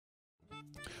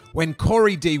When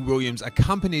Corey Dee Williams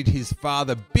accompanied his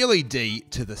father Billy Dee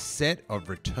to the set of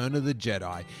Return of the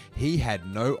Jedi, he had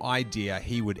no idea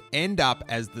he would end up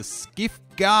as the skiff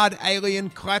guard alien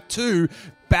Klaatu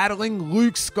battling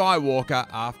Luke Skywalker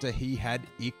after he had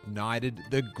ignited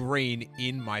the green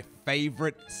in my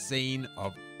favorite scene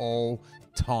of all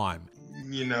time.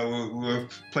 You know, we were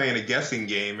playing a guessing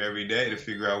game every day to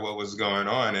figure out what was going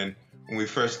on, and when we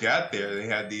first got there, they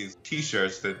had these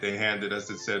T-shirts that they handed us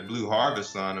that said Blue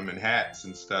Harvest on them and hats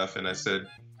and stuff. And I said,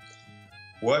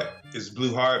 what is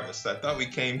Blue Harvest? I thought we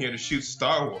came here to shoot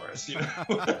Star Wars, you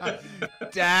know?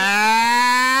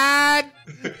 Dad!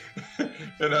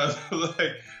 And I was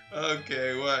like,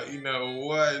 okay, what in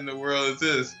the world is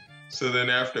this? So then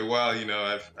after a while, you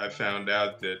know, I found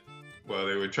out that, well,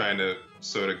 they were trying to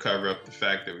sort of cover up the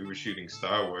fact that we were shooting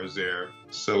Star Wars there.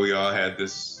 So we all had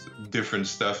this different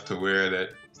stuff to wear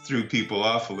that threw people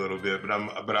off a little bit.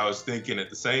 But I was thinking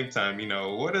at the same time, you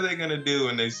know, what are they going to do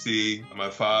when they see my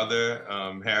father,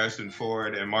 Harrison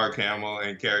Ford, and Mark Hamill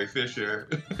and Carrie Fisher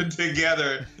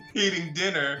together eating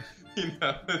dinner? You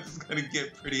know, it's going to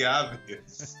get pretty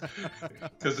obvious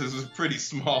because this was a pretty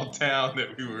small town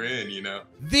that we were in, you know.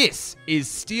 This is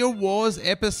Steele Wars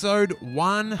episode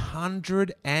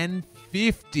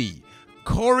 150.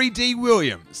 Corey Dee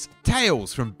Williams,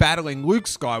 tales from battling Luke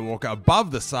Skywalker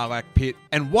above the Sarlacc Pit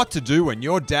and what to do when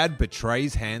your dad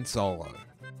betrays Han Solo.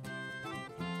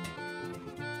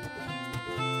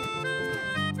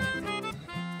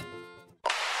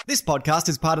 This podcast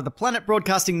is part of the Planet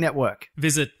Broadcasting Network.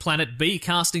 Visit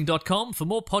planetbcasting.com for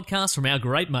more podcasts from our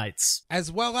great mates. As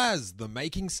well as the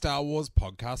Making Star Wars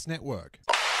Podcast Network.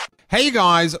 Hey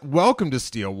guys, welcome to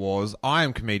Steele Wars. I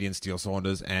am comedian Steele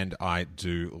Saunders and I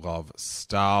do love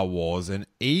Star Wars. And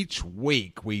each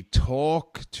week we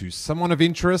talk to someone of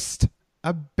interest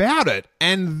about it.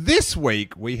 And this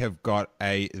week we have got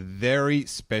a very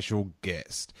special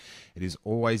guest. It is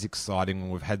always exciting when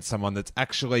we've had someone that's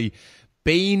actually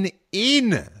been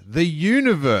in the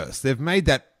universe. They've made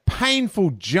that painful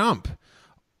jump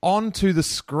onto the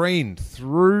screen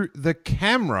through the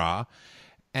camera,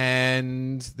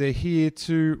 and they're here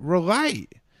to relay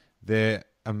their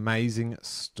amazing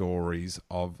stories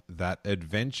of that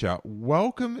adventure.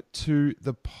 Welcome to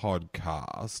the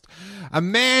podcast. A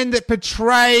man that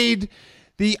portrayed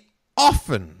the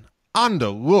often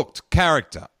underlooked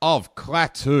character of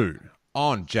Klaatu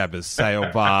on Jabba's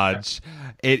sail barge.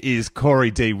 It is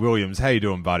Corey Dee Williams. How you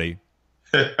doing, buddy?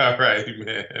 All right,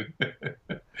 man.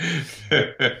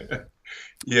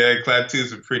 Yeah,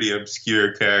 Klaatu's a pretty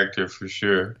obscure character for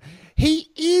sure. He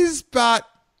is, but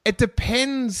it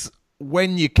depends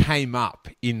when you came up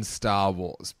in Star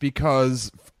Wars,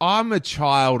 because I'm a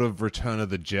child of Return of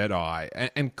the Jedi,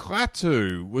 and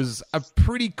Klaatu was a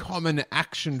pretty common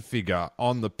action figure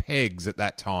on the pegs at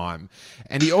that time,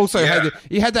 and he also had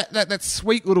that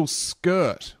sweet little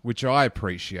skirt, which I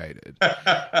appreciated.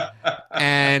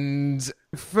 And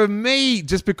for me,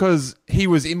 just because he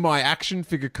was in my action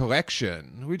figure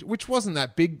collection, which wasn't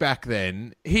that big back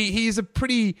then, he's a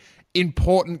pretty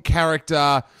important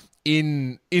character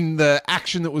in the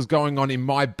action that was going on in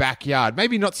my backyard.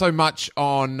 Maybe not so much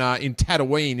on in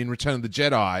Tatooine in Return of the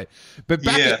Jedi, but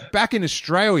back in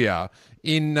Australia,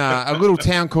 in a little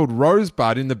town called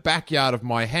Rosebud, in the backyard of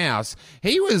my house,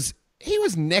 he was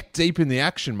neck deep in the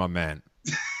action, my man.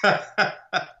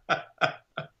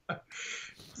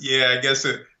 Yeah, I guess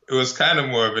it was kind of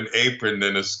more of an apron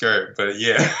than a skirt, but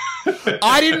yeah.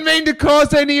 I didn't mean to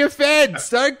cause any offense.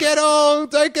 Don't get all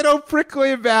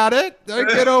prickly about it.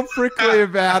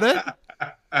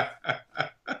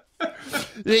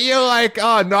 You're like,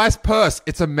 oh, nice purse.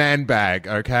 It's a man bag,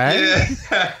 okay?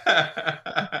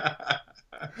 Yeah.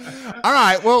 All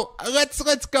right, well,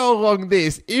 let's go along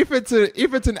this. If it's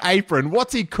an apron,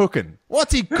 what's he cooking?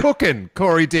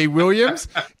 Corey Dee Williams?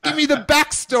 Give me the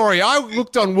backstory. I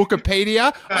looked on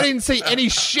Wikipedia. I didn't see any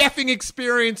chefing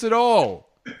experience at all.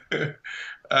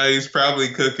 He's probably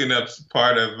cooking up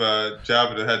part of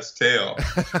Jabba the Hutt's tail.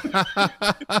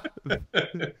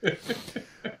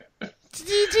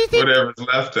 Do you think whatever's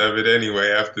left of it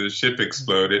anyway after the ship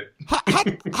exploded?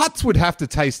 Hutts would have to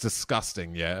taste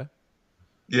disgusting, yeah?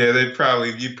 Yeah, you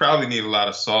probably need a lot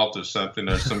of salt or something,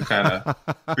 or some kind of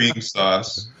cream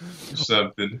sauce or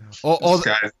something. Or this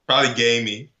guy's probably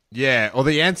gamey. Yeah, or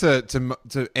the answer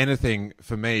to anything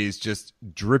for me is just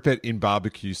drip it in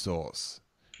barbecue sauce.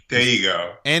 There you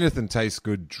go. Anything tastes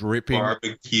good dripping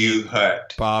barbecue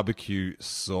Hutt barbecue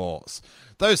sauce.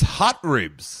 Those Hutt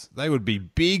ribs, they would be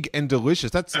big and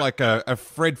delicious. That's like a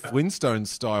Fred Flintstone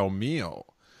style meal.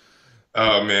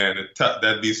 Oh, man,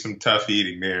 that'd be some tough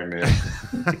eating there, man.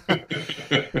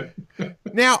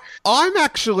 Now, I'm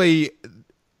actually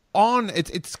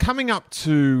it's coming up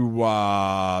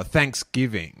to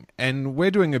Thanksgiving, and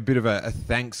we're doing a bit of a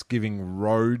Thanksgiving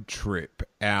road trip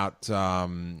out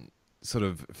sort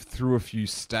of through a few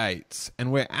states,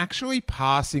 and we're actually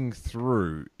passing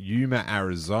through Yuma,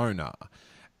 Arizona.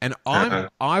 And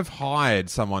I've hired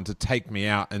someone to take me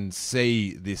out and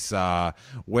see this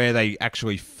where they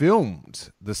actually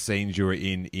filmed the scenes you were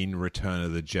in Return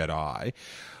of the Jedi.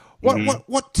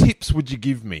 What tips would you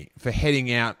give me for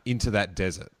heading out into that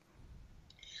desert?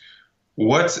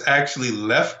 What's actually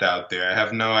left out there? I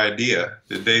have no idea.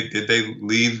 Did they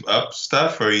leave up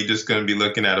stuff, or are you just going to be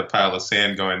looking at a pile of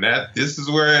sand going, this is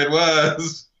where it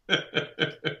was?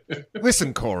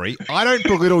 Listen, Corey, I don't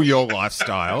belittle your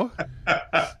lifestyle.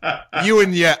 You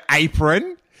and your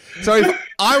apron. So if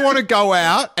I want to go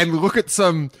out and look at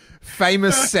some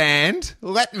famous sand,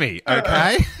 let me,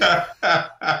 okay?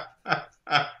 I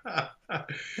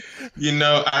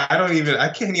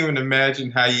can't even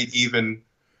imagine how you'd even,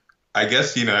 I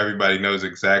guess, everybody knows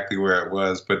exactly where it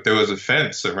was, but there was a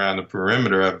fence around the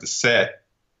perimeter of the set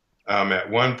at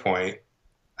one point.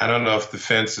 I don't know if the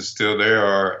fence is still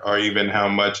there or even how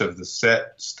much of the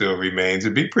set still remains.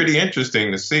 It'd be pretty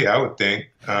interesting to see, I would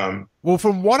think. Well,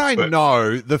 from what I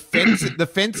know, the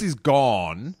fence is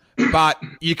gone, but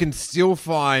you can still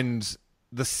find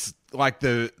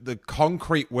the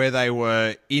concrete where they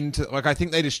were into. Like, I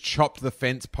think they just chopped the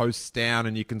fence posts down,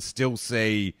 and you can still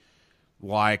see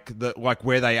where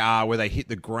they are, where they hit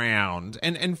the ground.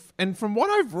 And from what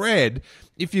I've read,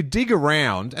 if you dig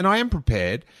around, and I am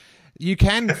prepared, you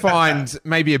can find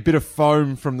maybe a bit of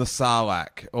foam from the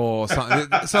Sarlacc or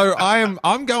something. So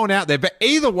I'm going out there. But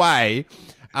either way,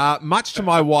 much to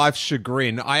my wife's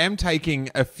chagrin, I am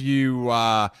taking a few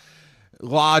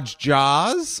large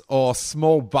jars or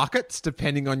small buckets,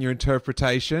 depending on your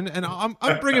interpretation, and I'm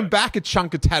bringing back a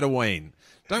chunk of Tatooine.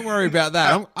 Don't worry about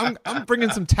that. I'm bringing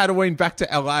some Tatooine back to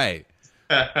LA.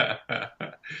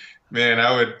 Man,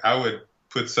 I would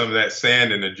put some of that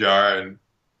sand in a jar, and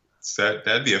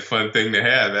that'd be a fun thing to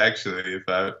have, actually.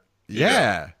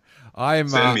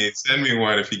 Send me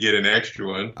one if you get an extra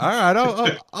one. All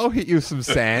right, I'll hit you with some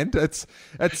sand. It's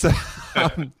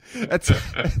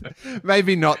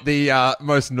maybe not the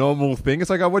most normal thing. It's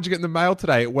like, what'd you get in the mail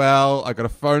today? Well, I got a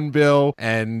phone bill,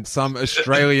 and some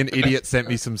Australian idiot sent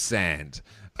me some sand.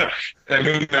 And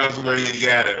who knows where you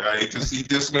got it, right? He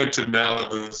just went to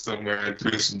Malibu somewhere and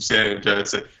threw some sand in jar and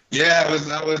said, "Yeah, I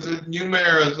was in Yuma,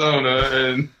 Arizona,"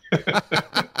 and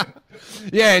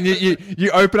yeah, and you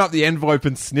open up the envelope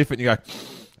and sniff it, and you go,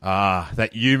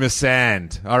 that Yuma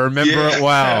sand. I remember it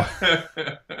well.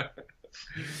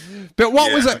 But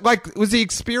what was it like? Was the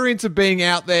experience of being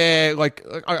out there, like,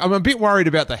 I'm a bit worried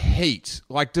about the heat.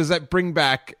 Like, does that bring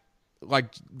back,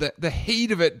 like, the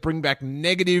heat of it bring back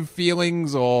negative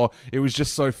feelings, or it was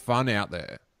just so fun out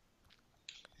there?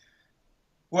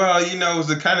 Well, it was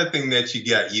the kind of thing that you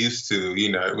got used to.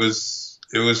 It was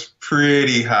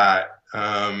pretty hot.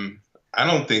 I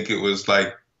don't think it was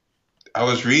like, I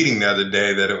was reading the other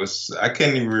day that it was, I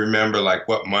can't even remember like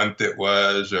what month it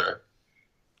was, or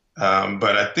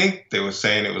but I think they were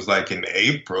saying it was like in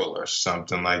April or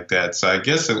something like that. So I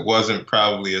guess it wasn't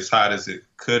probably as hot as it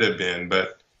could have been,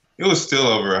 but it was still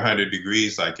over 100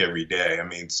 degrees like every day. I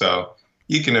mean, so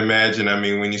you can imagine,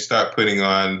 when you start putting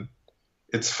on,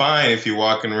 it's fine if you're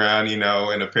walking around, in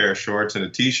a pair of shorts and a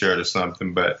t-shirt or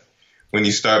something, but when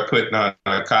you start putting on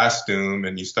a costume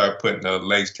and you start putting a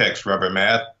latex rubber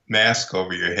mask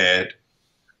over your head,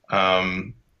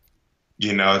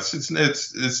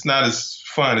 it's not as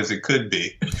fun as it could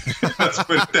be. Let's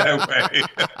put it that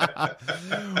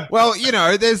way. Well,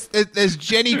 there's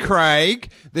Jenny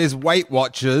Craig, there's Weight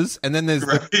Watchers, and then there's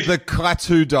the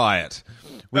Klaatu diet,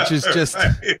 which is just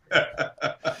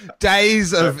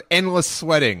days of endless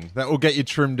sweating that will get you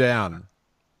trimmed down.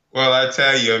 Well, I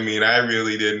tell you, I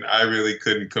really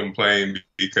couldn't complain,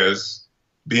 because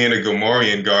being a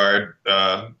Gamorrean guard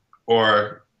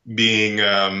or being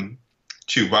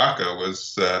Chewbacca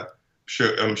was,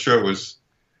 I'm sure it was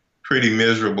pretty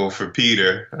miserable for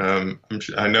Peter.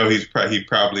 I know he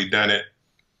probably done it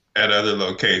at other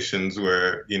locations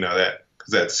where,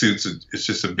 because that suit's it's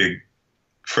just a big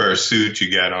fur suit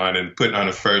you got on, and putting on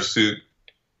a fur suit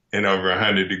in over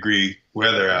 100-degree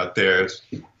weather out there is,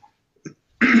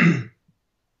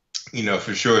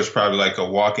 for sure it's probably like a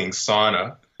walking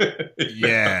sauna.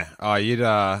 Yeah. Oh, you'd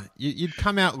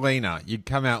come out leaner. You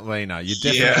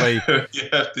definitely. You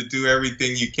have to do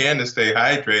everything you can to stay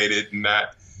hydrated and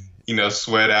not,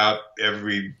 sweat out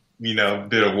every,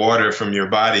 bit of water from your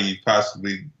body you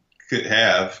possibly could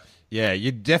have. Yeah,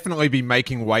 you'd definitely be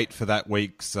making weight for that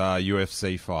week's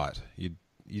UFC fight.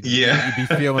 Yeah. You'd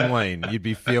be feeling lean. You'd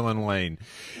be feeling lean.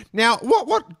 Now,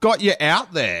 what got you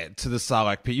out there to the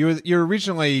Sarlacc Pit? You're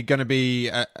originally going to be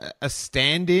a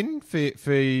stand-in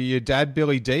for your dad,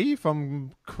 Billy Dee, if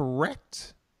I'm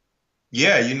correct?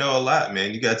 Yeah, you know a lot,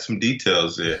 man. You got some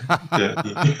details there.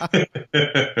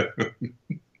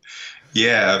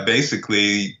 Yeah,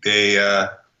 basically, he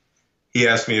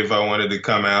asked me if I wanted to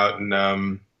come out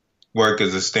and work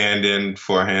as a stand-in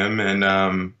for him,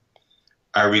 and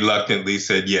I reluctantly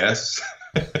said yes.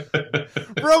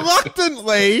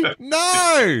 Reluctantly?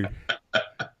 No!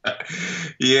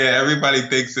 Yeah, everybody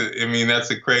thinks it. I mean,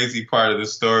 that's a crazy part of the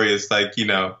story. It's like,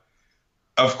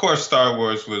 of course, Star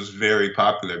Wars was very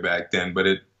popular back then, but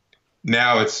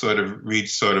now it's sort of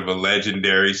reached sort of a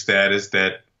legendary status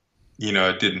that,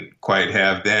 it didn't quite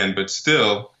have then. But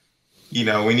still,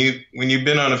 when you've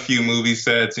been on a few movie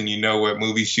sets and you know what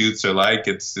movie shoots are like,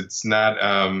 it's not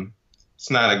a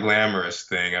glamorous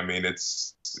thing. I mean,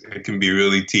 it can be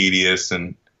really tedious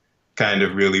and kind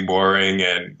of really boring,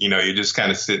 and you're just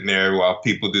kind of sitting there while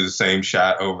people do the same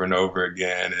shot over and over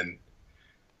again. And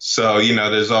so,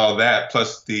 there's all that,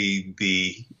 plus the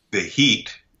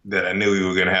heat that I knew we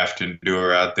were going to have to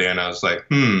endure out there. And I was like,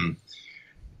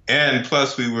 And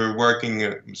plus we were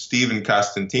working, Steven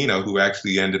Costantino, who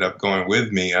actually ended up going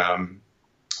with me,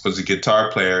 was a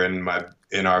guitar player in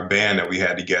our band that we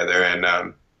had together.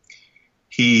 And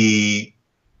he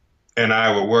and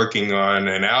I were working on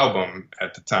an album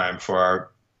at the time for our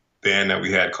band that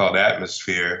we had called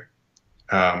Atmosphere,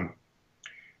 trying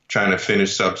to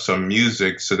finish up some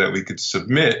music so that we could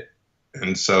submit.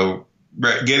 And so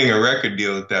getting a record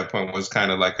deal at that point was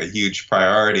kind of like a huge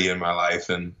priority in my life.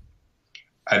 And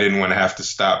I didn't want to have to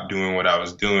stop doing what I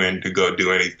was doing to go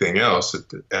do anything else at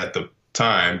the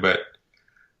time. But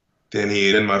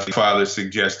then my father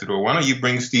suggested, well, why don't you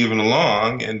bring Steven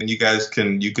along, and then you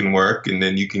can work, and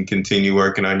then you can continue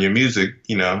working on your music,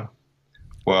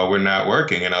 while we're not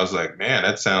working. And I was like, man,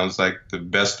 that sounds like the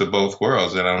best of both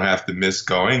worlds. I don't have to miss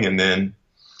going, and then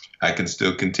I can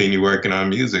still continue working on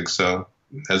music. So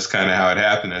that's kind of how it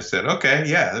happened. I said, okay,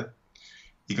 yeah,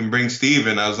 you can bring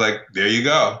Steven. I was like, there you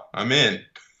go. I'm in.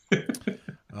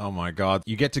 Oh my God.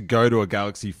 You get to go to a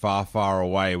galaxy far, far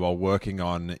away while working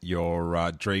on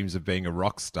your dreams of being a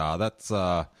rock star. That's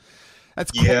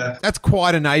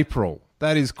quite an April.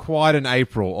 That is quite an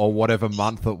April, or whatever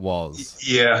month it was.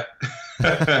 Yeah.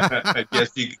 I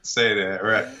guess you could say that,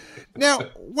 right? Now,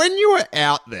 when you were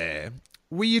out there,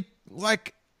 were you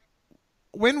like,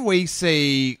 when we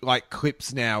see like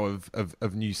clips now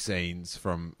of new scenes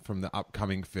from the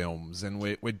upcoming films, and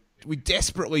we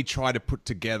desperately try to put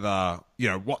together,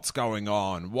 what's going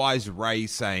on? Why is Rey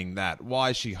saying that?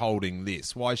 Why is she holding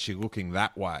this? Why is she looking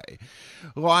that way?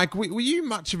 Like, were you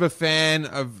much of a fan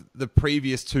of the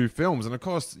previous two films? And of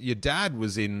course, your dad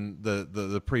was in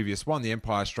the previous one, The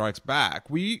Empire Strikes Back.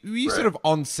 Were you right, sort of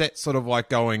on set, sort of like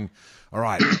going, all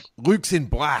right, Luke's in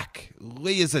black,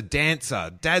 Leia's a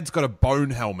dancer, Dad's got a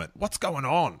bone helmet. What's going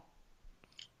on?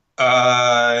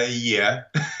 Yeah,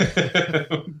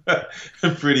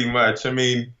 pretty much. I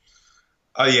mean,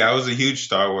 I was a huge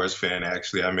Star Wars fan,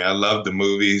 actually. I mean, I loved the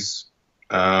movies,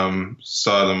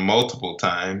 saw them multiple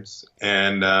times.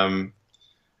 And,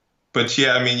 but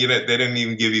yeah, I mean, they didn't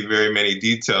even give you very many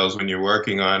details when you're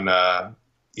working on,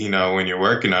 when you're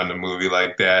working on the movie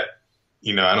like that.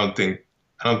 I don't think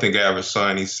I ever saw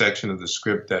any section of the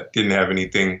script that didn't have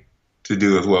anything to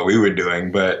do with what we were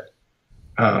doing, but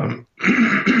so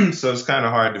it's kind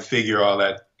of hard to figure all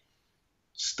that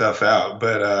stuff out.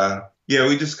 But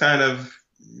we just kind of,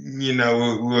 we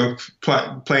were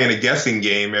playing a guessing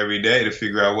game every day to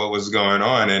figure out what was going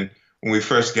on. And when we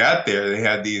first got there, they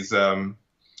had these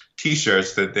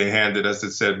T-shirts that they handed us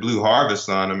that said Blue Harvest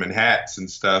on them, and hats and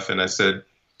stuff. And I said,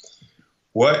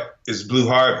 what is Blue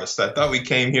Harvest? I thought we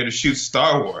came here to shoot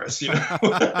Star Wars,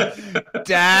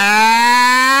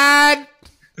 Dad!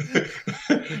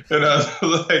 And I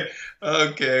was like,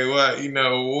 okay, what in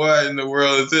the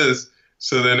world is this?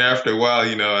 So then after a while,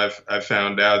 I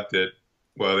found out that,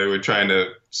 well, they were trying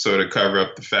to sort of cover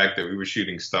up the fact that we were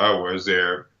shooting Star Wars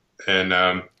there.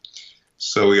 And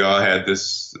so we all had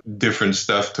this different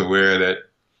stuff to wear that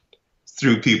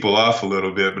threw people off a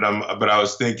little bit. But I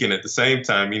was thinking at the same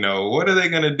time, what are they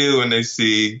going to do when they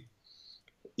see,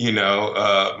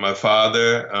 my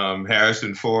father,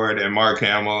 Harrison Ford, and Mark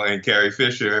Hamill and Carrie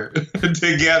Fisher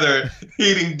together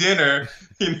eating dinner?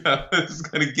 It's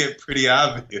going to get pretty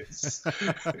obvious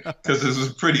because this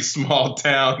was a pretty small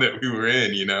town that we were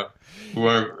in. There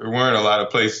weren't a lot of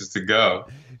places to go.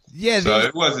 Yeah.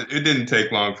 So it didn't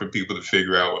take long for people to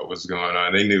figure out what was going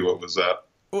on. They knew what was up.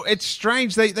 Well, it's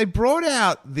strange. They brought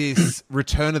out this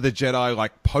Return of the Jedi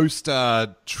like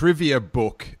poster trivia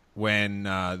book when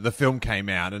the film came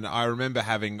out, and I remember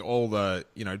having all the,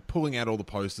 pulling out all the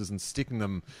posters and sticking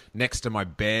them next to my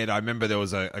bed. I remember there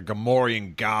was a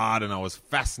Gamorrean guard, and I was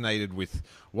fascinated with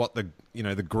what the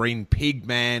Green Pig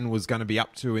Man was going to be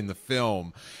up to in the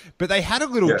film. But they had a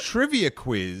little trivia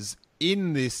quiz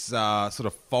in this sort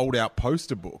of fold-out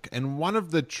poster book, and one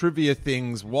of the trivia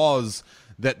things was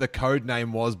that the code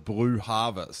name was Blue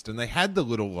Harvest, and they had the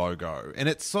little logo, and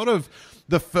it's sort of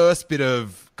the first bit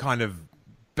of kind of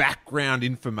background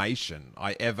information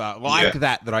I ever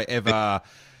that I ever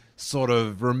sort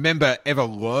of remember ever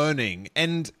learning.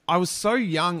 And I was so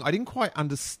young, I didn't quite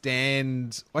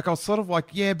understand. Like, I was sort of like,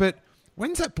 yeah, but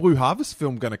when's that Blue Harvest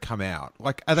film going to come out?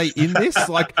 Like, are they in this?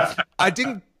 Like, I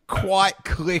didn't quite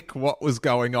click what was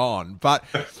going on. But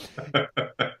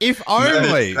if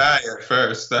only at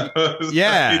first,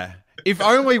 yeah. If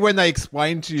only when they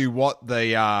explained to you what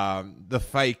the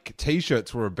fake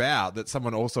T-shirts were about, that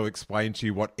someone also explained to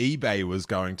you what eBay was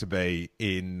going to be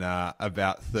in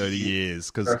about 30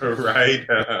 years. Because right.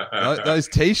 those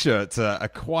T-shirts are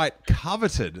quite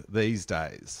coveted these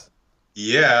days.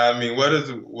 Yeah, I mean, I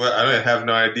don't have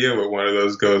no idea what one of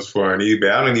those goes for on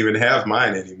eBay. I don't even have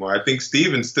mine anymore. I think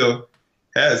Steven still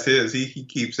has his. He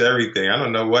keeps everything. I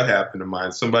don't know what happened to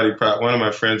mine. One of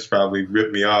my friends probably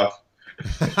ripped me off.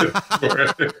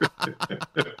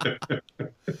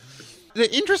 The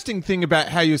interesting thing about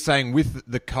how you're saying with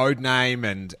the code name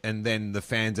and then the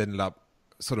fans ended up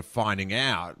sort of finding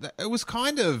out, it was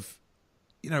kind of,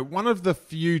 one of the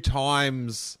few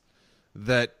times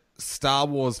that Star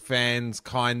Wars fans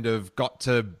kind of got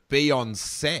to be on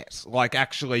set, like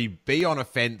actually be on a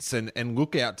fence and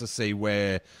look out to see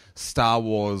where Star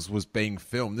Wars was being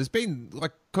filmed. There's been,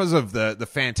 like, because of the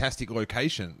fantastic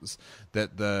locations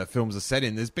that the films are set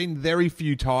in, there's been very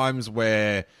few times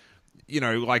where,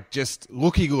 like just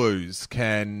looky-loos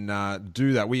can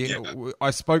do that.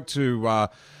 I spoke to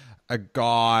a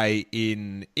guy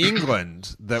in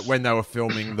England that when they were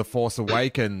filming The Force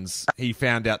Awakens, he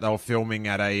found out they were filming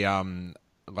at a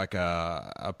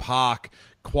park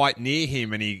quite near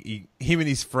him, and him and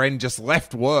his friend just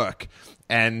left work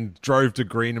and drove to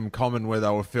Greenham Common where they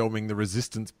were filming the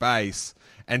Resistance base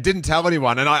and didn't tell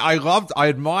anyone. And I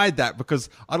admired that, because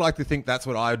I'd like to think that's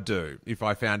what I'd do if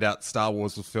I found out Star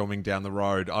Wars was filming down the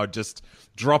road. I'd just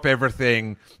drop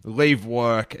everything, leave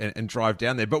work, and drive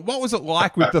down there. But what was it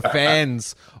like with the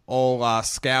fans all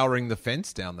scouring the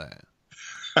fence down there?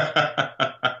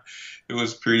 It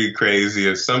was pretty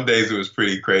crazy. Some days it was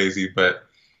pretty crazy, but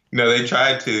they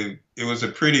tried to. It was a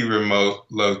pretty remote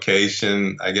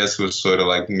location. I guess it was sort of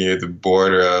like near the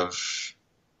border of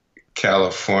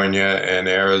California and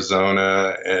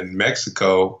Arizona, and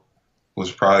Mexico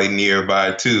was probably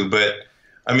nearby too. But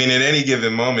I mean, at any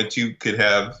given moment, you could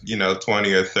have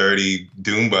 20 or 30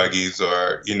 dune buggies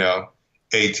or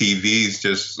ATVs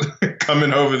just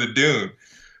coming over the dune.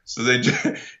 So they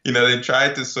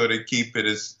tried to sort of keep it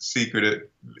as secret,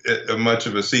 as much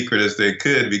of a secret as they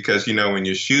could, because when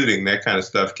you're shooting, that kind of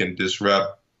stuff can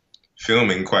disrupt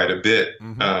filming quite a bit.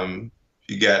 Mm-hmm.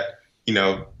 You got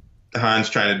Han's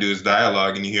trying to do his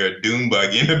dialogue, and you hear a dune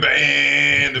buggy in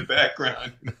the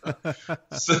background.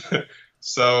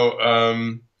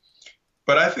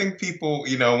 But I think people,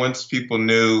 once people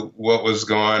knew what was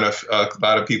going on, a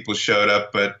lot of people showed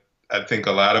up, but I think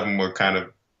a lot of them were kind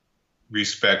of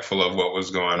respectful of what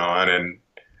was going on, and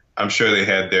I'm sure they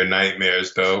had their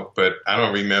nightmares though, but I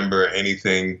don't remember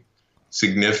anything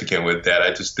significant with that.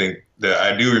 I just think that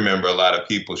I do remember a lot of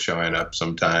people showing up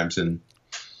sometimes, and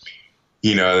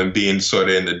and being sort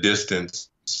of in the distance.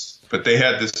 But they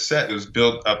had this set, it was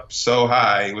built up so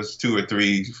high, it was 2 or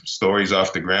 3 stories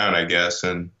off the ground, I guess,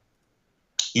 and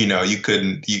you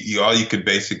couldn't, all you could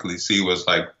basically see was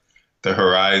like the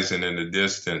horizon in the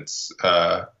distance.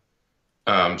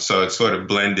 So it sort of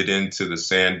blended into the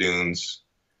sand dunes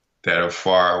that are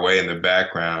far away in the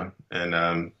background.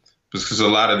 And because a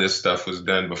lot of this stuff was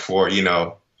done before,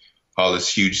 all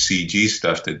this huge CG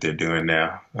stuff that they're doing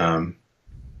now.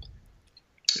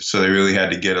 So they really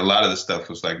had to get, a lot of the stuff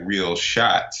was like real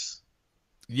shots.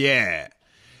 Yeah.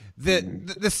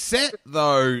 The set,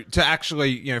 though, to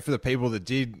actually, for the people that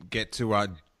did get to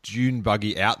dune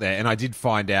buggy out there, and I did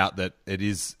find out that it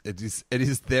is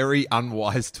very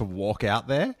unwise to walk out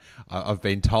there. I've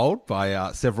been told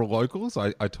by several locals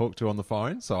I talked to on the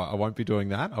phone, so I won't be doing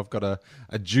that. I've got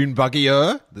a dune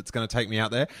buggier that's going to take me out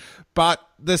there. But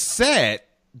the set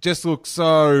just looks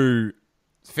so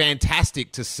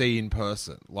fantastic to see in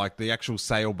person, like the actual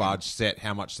sail barge set,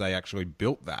 how much they actually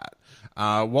built that.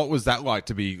 What was that like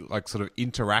to be like sort of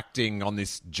interacting on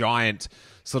this giant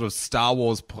sort of Star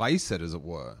Wars playset, as it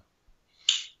were?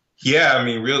 Yeah, I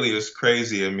mean, really, it was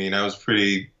crazy. I mean, I was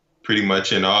pretty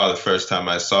much in awe the first time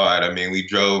I saw it. I mean,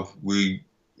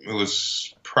 it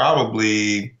was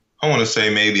probably, I want to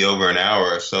say maybe over an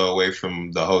hour or so away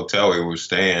from the hotel we were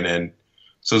staying in.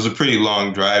 So it was a pretty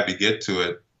long drive to get to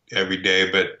it every day.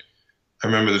 But I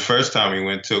remember the first time we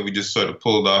went to it, we just sort of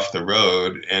pulled off the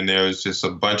road and there was just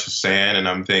a bunch of sand. And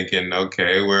I'm thinking,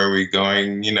 okay, where are we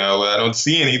going? You know, I don't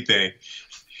see anything.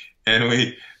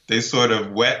 And they sort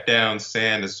of wet down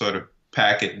sand to sort of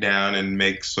pack it down and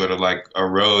make sort of like a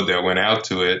road that went out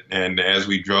to it. And as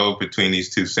we drove between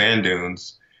these two sand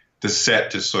dunes, the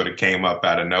set just sort of came up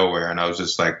out of nowhere. And I was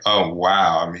just like, oh,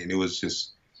 wow. I mean, it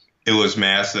was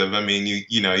massive. I mean,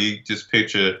 you just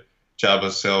picture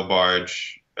Jabba's sail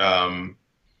barge to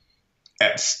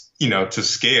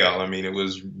scale. I mean, it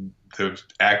was the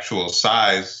actual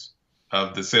size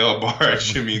of the sail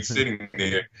barge. I mean, sitting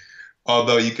there.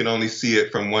 Although you can only see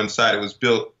it from one side. It was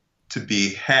built to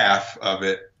be half of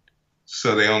it,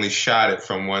 so they only shot it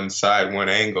from one side, one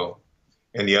angle.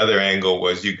 And the other angle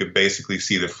was you could basically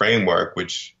see the framework,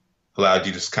 which allowed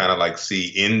you to just kind of like see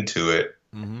into it.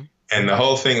 Mm-hmm. And the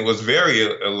whole thing was very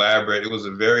elaborate. It was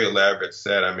a very elaborate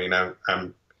set. I mean,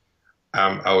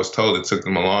 I was told it took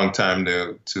them a long time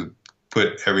to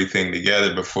put everything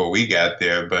together before we got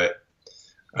there, but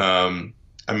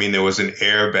I mean, there was an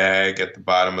airbag at the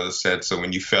bottom of the set, so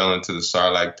when you fell into the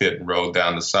Sarlacc Pit and rolled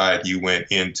down the side, you went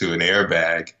into an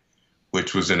airbag,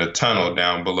 which was in a tunnel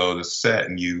down below the set,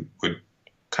 and you would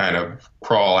kind of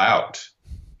crawl out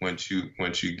once you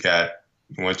hit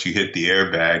the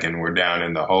airbag and were down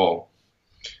in the hole.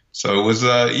 So it was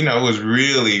it was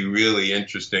really, really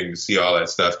interesting to see all that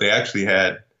stuff. They actually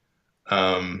had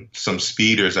some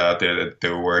speeders out there that they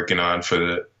were working on for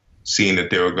the scene that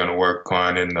they were going to work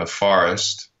on in the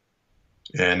forest.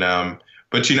 And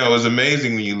but it was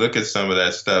amazing when you look at some of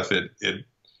that stuff.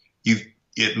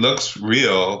 It looks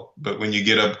real, but when you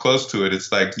get up close to it,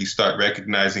 it's like you start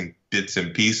recognizing bits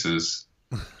and pieces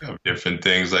of different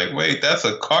things. Like, wait, that's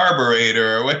a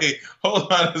carburetor. Or, wait,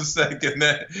 hold on a second.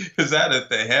 Is that at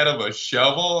the head of a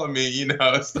shovel? I mean,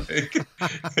 it's like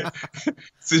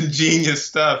it's ingenious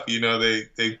stuff.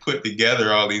 They put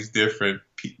together all these different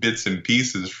bits and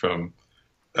pieces from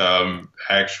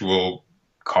actual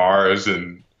cars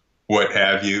and what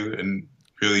have you, and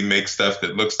really make stuff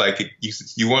that looks like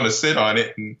you want to sit on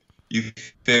it and you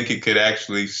think it could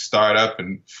actually start up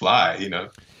and fly.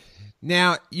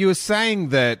 Now, you were saying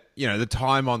that, the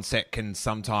time on set can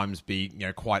sometimes be,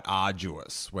 quite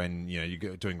arduous when,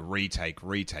 you're doing retake.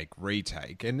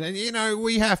 And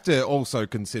we have to also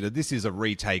consider this is a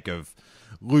retake of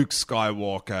Luke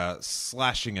Skywalker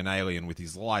slashing an alien with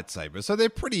his lightsaber. So they're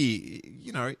pretty,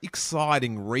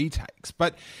 exciting retakes.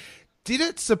 But did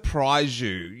it surprise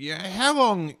you? How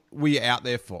long were you out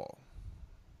there for?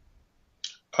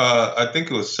 I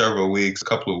think it was several weeks, a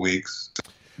couple of weeks,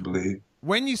 I believe.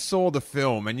 When you saw the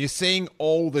film and you're seeing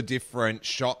all the different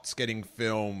shots getting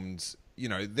filmed,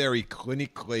 very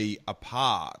clinically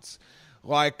apart,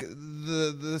 like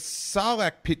the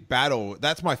Sarlacc Pit battle,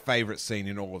 that's my favorite scene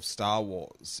in all of Star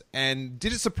Wars. And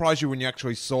did it surprise you when you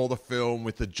actually saw the film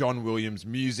with the John Williams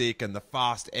music and the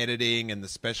fast editing and the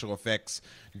special effects,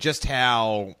 just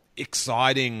how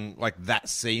exciting like that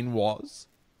scene was?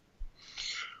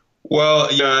 Well,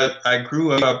 I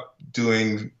grew up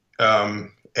doing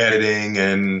editing,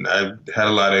 and I had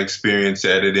a lot of experience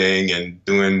editing and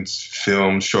doing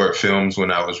short films when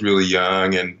I was really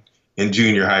young. And in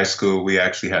junior high school, we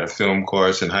actually had a film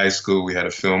course. In high school, we had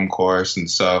a film course. And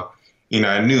so,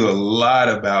 I knew a lot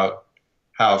about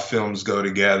how films go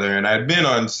together. And I'd been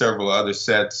on several other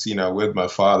sets, with my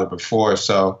father before.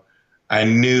 So I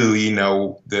knew,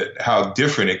 that how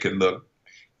different it could look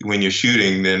when you're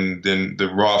shooting than the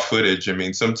raw footage. I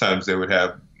mean, sometimes they would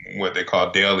have what they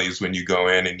call dailies when you go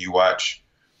in and you watch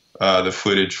the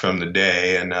footage from the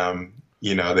day, and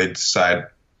they decide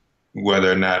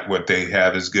whether or not what they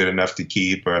have is good enough to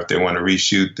keep or if they want to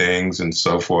reshoot things and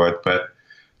so forth. But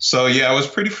so I was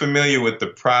pretty familiar with the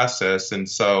process, and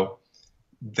so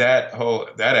that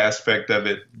aspect of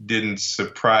it didn't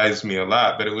surprise me a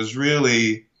lot, but it was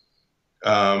really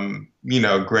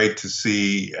great to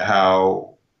see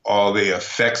how all the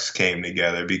effects came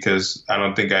together, because I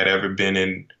don't think I'd ever been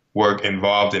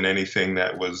involved in anything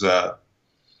that was that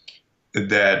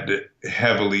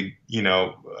heavily,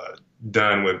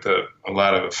 done with a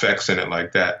lot of effects in it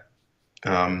like that.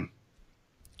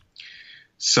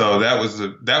 So that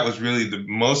was really the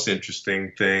most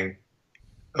interesting thing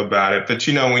about it. But,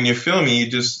 you know, when you're filming,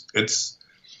 it's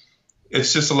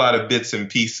just a lot of bits and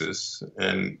pieces,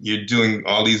 and you're doing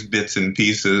all these bits and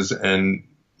pieces, and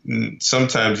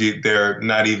sometimes they're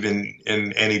not even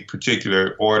in any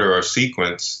particular order or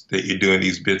sequence that you're doing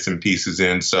these bits and pieces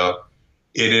in. So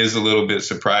it is a little bit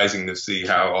surprising to see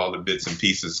how all the bits and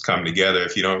pieces come together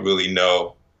if you don't really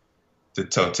know the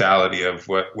totality of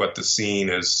what the scene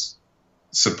is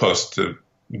supposed to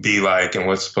be like and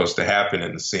what's supposed to happen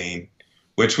in the scene,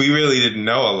 which we really didn't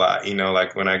know a lot. You know,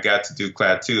 like when I got to do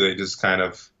Klaatu, they just kind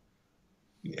of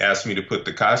asked me to put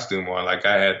the costume on. Like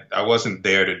I wasn't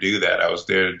there to do that. I was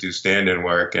there to do stand-in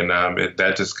work, and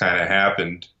that just kind of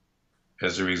happened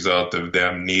as a result of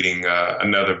them needing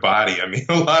another body. I mean,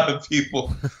 a lot of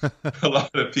people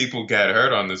got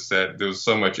hurt on the set. There was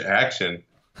so much action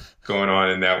going on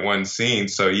in that one scene.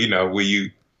 So, you know, where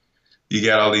you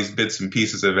get all these bits and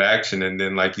pieces of action, and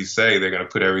then, like you say, they're going to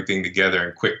put everything together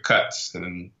in quick cuts.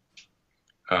 And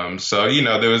so, you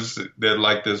know, there's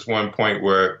this one point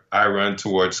where I run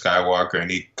towards Skywalker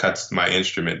and he cuts my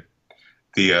instrument,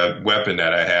 the weapon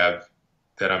that I have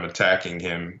that I'm attacking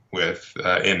him with,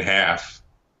 in half.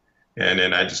 And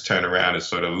then I just turn around and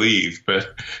sort of leave. But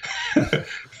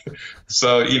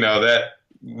so, you know, that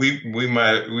we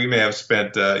may have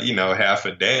spent, you know, half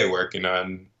a day working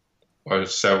on, or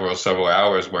several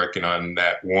hours working on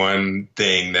that one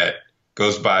thing that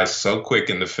goes by so quick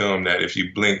in the film that if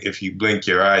you blink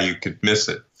your eye, you could miss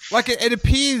it. Like, it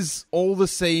appears all the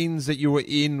scenes that you were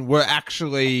in were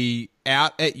actually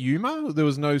out at Yuma. There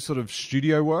was no sort of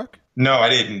studio work. No, I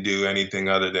didn't do anything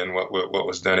other than what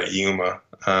was done at Yuma.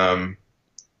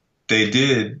 They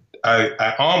did.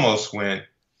 I almost went,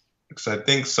 because I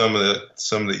think some of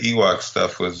the Ewok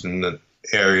stuff was in the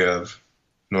area of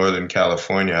Northern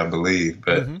California, I believe.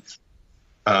 But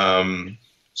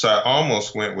so I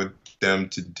almost went with them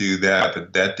to do that,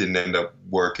 but that didn't end up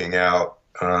working out.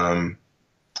 I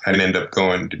didn't end up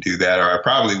going to do that, or I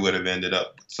probably would have ended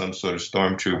up with some sort of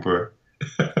stormtrooper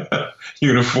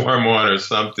uniform on or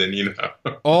something, you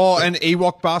know. Or an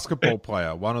Ewok basketball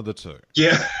player, one of the two.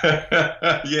 Yeah,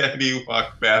 yeah, an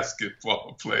Ewok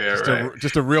basketball player,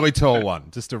 just a really tall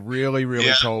one. Just a really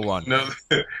tall one. No,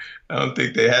 I don't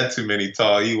think they had too many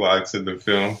tall Ewoks in the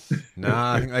film.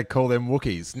 Nah, I think they call them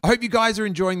Wookiees. I hope you guys are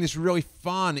enjoying this really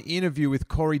fun interview with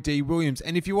Corey Dee Williams.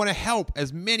 And if you want to help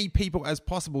as many people as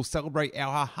possible celebrate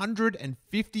our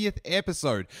 150th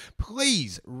episode,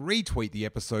 please retweet the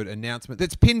episode announcement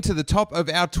that's pinned to the top of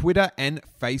our Twitter and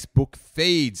Facebook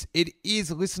feeds. It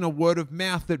is listener word of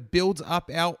mouth that builds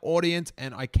up our audience,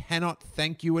 and I cannot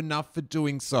thank you enough for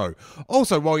doing so.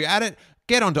 Also, while you're at it,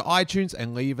 get onto iTunes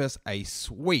and leave us a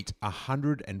sweet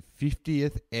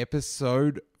 150th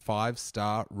episode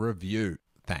 5-star review.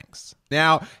 Thanks.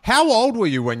 Now, how old were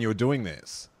you when you were doing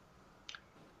this?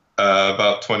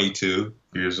 About 22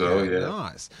 years old, yeah.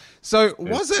 Nice. So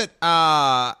was it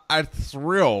a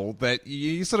thrill that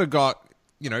you sort of got,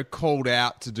 you know, called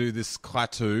out to do this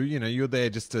Klaatu? You know, you're there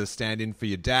just to stand in for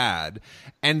your dad.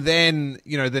 And then,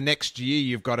 you know, the next year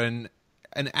you've got an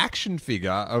action figure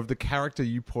of the character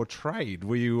you portrayed.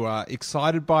 Were you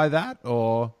excited by that,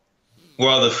 or?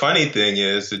 Well, the funny thing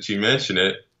is that you mentioned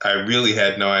it. I really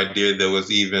had no idea there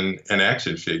was even an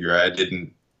action figure. I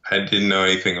didn't know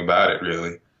anything about it,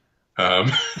 really.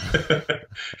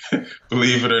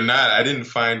 Believe it or not, I didn't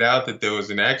find out that there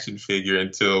was an action figure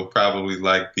until probably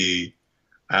like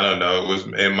I don't know,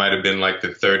 it might have been like the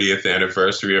 30th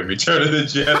anniversary of Return of the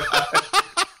Jedi.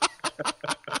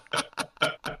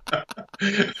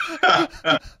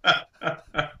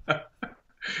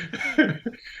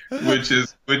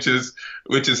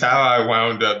 which is how I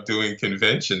wound up doing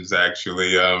conventions,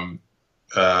 actually.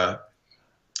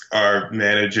 Our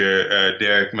manager,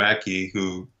 Derek Mackey,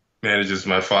 who manages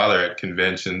my father at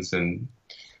conventions and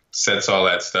sets all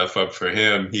that stuff up for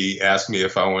him, he asked me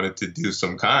if I wanted to do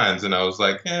some cons, and I was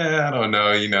like, I don't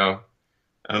know, you know,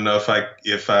 I don't know if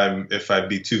I'd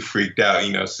be too freaked out,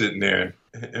 you know, sitting there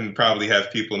and probably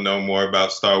have people know more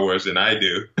about Star Wars than I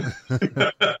do.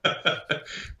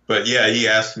 But yeah, he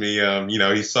asked me, you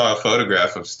know, he saw a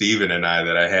photograph of Steven and I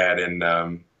that I had in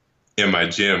my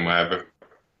gym. I have a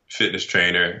fitness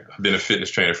trainer. I've been a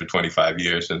fitness trainer for 25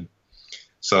 years. And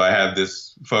so I have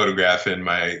this photograph in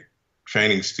my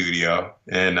training studio,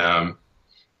 and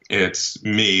it's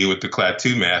me with the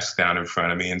Klaatu mask down in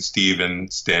front of me and Steven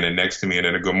standing next to me in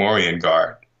a Gamorrean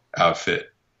guard outfit.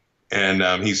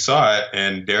 And he saw it,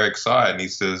 and Derek saw it, and he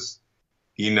says,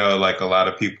 you know, like a lot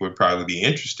of people would probably be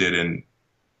interested in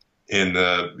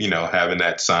the, you know, having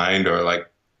that signed, or like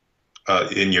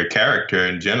in your character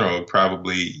in general,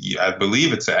 probably, I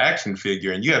believe it's an action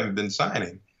figure and you haven't been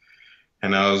signing.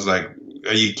 And I was like,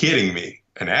 are you kidding me?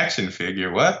 an action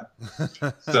figure, what?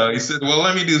 So he said, well,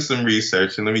 let me do some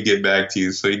research and let me get back to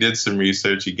you. So he did some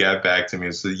research. He got back to me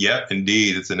and said, yep,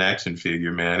 indeed, it's an action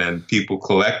figure, man. And people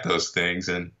collect those things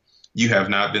and you have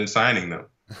not been signing them.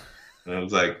 And I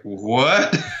was like,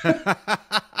 what?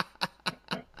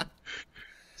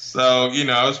 So,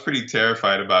 I was pretty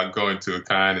terrified about going to a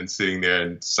con and sitting there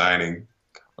and signing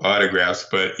autographs.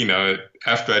 But,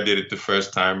 after I did it the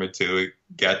first time or two, it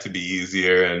got to be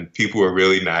easier and people were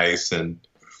really nice and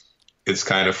it's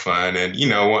kind of fun. And,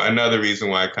 another reason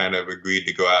why I kind of agreed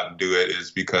to go out and do it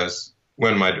is because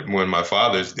when my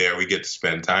father's there, we get to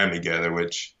spend time together,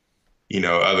 which,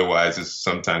 otherwise is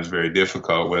sometimes very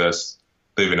difficult with us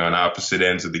living on opposite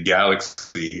ends of the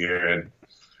galaxy here and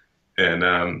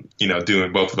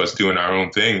both of us doing our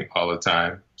own thing all the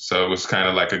time. So it was kind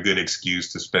of like a good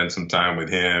excuse to spend some time with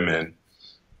him and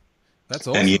that's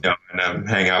awesome. And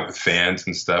hang out with fans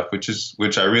and stuff,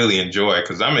 which I really enjoy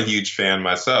because I'm a huge fan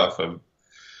myself.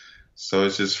 So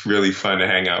it's just really fun to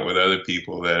hang out with other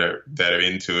people that are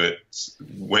into it,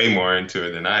 way more into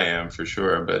it than I am for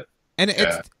sure. But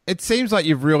it seems like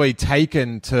you've really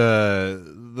taken to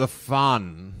the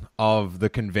fun of the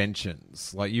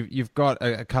conventions. Like you've got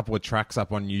a couple of tracks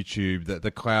up on YouTube,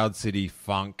 the Cloud City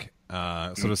Funk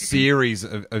sort of series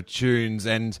of tunes,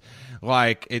 and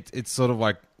like it's sort of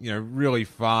like really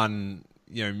fun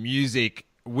music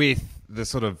with the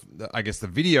sort of, I guess the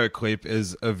video clip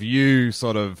is of you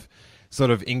sort of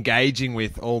engaging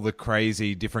with all the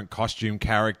crazy different costume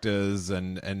characters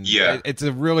and it's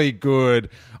a really good.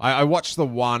 I watched the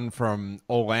one from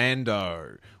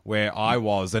Orlando where I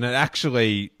was, and it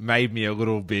actually made me a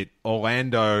little bit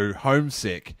Orlando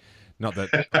homesick. Not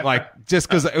that, like, just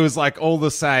because it was like all the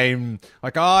same,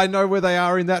 like, oh, I know where they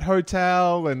are in that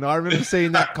hotel, and I remember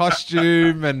seeing that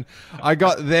costume, and I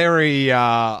got very,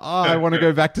 I want to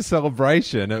go back to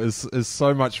Celebration. It was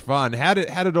so much fun. How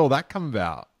did all that come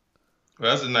about?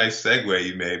 Well, that's a nice segue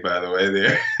you made, by the way,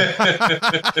 there.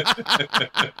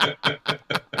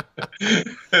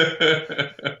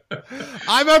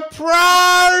 I'm a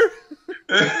pro!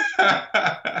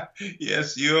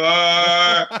 Yes, you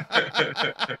are.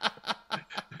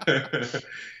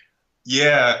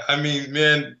 Yeah, I mean,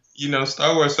 man,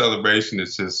 Star Wars Celebration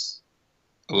is just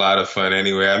a lot of fun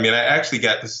anyway. I mean, I actually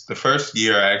got this, the first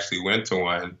year I actually went to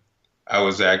one,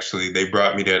 they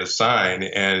brought me there to sign,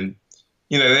 and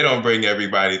they don't bring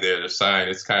everybody there to sign.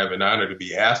 It's kind of an honor to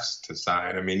be asked to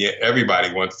sign. I mean,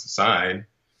 everybody wants to sign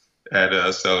at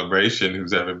a Celebration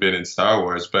who's ever been in Star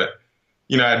Wars. But,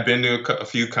 I'd been to a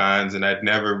few cons and I'd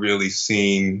never really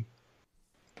seen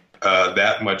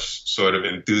that much sort of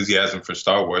enthusiasm for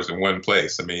Star Wars in one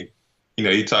place. I mean,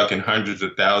 you're talking hundreds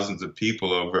of thousands of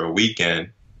people over a weekend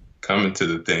coming to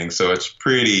the thing. So it's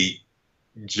pretty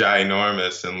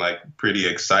ginormous and like pretty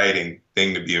exciting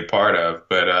thing to be a part of.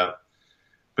 But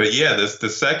yeah, the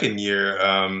second year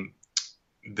I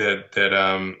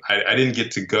didn't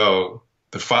get to go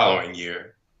the following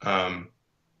year.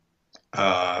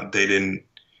 They didn't,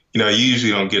 you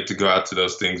usually don't get to go out to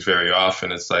those things very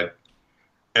often. It's like,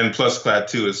 and plus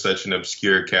Klaatu is such an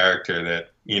obscure character that,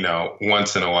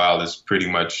 once in a while is pretty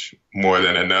much more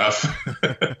than enough.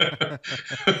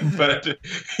 But,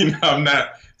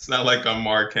 it's not like I'm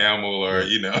Mark Hamill or,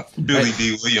 Billy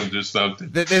Dee Williams or something.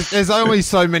 There's only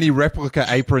so many replica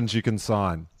aprons you can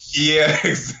sign. Yeah,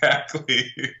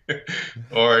 exactly.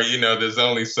 Or, there's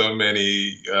only so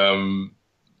many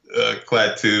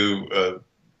Klaatu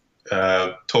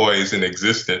toys in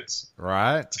existence.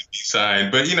 Right. To be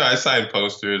signed. But, I signed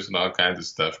posters and all kinds of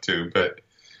stuff too. But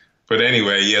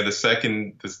anyway, yeah, the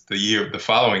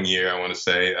following year, I want to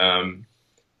say,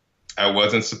 I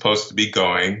wasn't supposed to be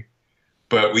going.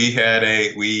 But we had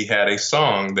a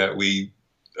song that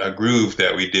a groove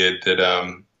that we did that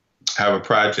have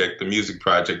a music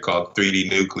project called 3D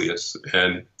Nucleus.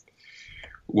 And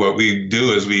what we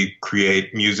do is we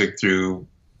create music through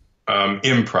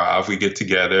improv. We get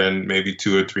together and maybe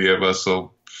two or three of us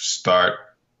will start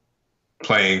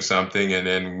playing something and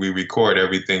then we record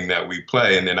everything that we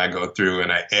play. And then I go through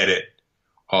and I edit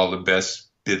all the best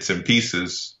bits and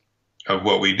pieces of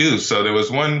what we do. So there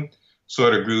was one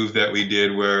sort of groove that we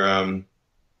did where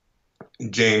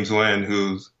James Wen,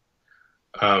 who's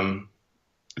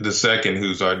the second,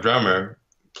 who's our drummer,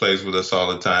 plays with us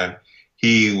all the time.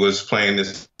 He was playing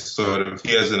this sort of,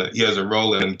 he has a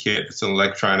Roland kit, it's an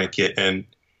electronic kit, and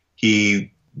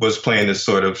he was playing this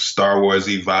sort of Star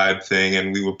Wars-y vibe thing,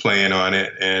 and we were playing on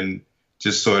it, and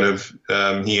just sort of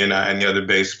he and I and the other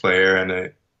bass player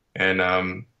and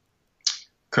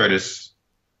Curtis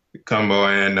Cumbo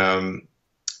and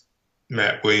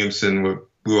Matt Williamson,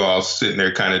 we were all sitting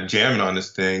there kind of jamming on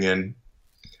this thing, and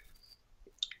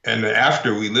and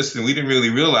after we listened, we didn't really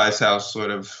realize how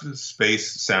sort of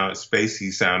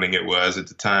spacey sounding it was at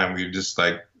the time. We were just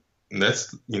like,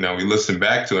 that's, we listened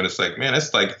back to it, and it's like, man,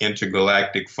 that's like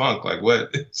intergalactic funk. Like, what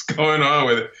is going on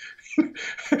with it?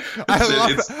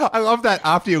 I love that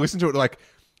after you listen to it, like,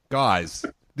 guys,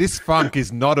 this funk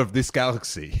is not of this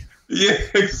galaxy. Yeah,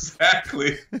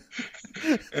 exactly.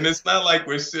 And it's not like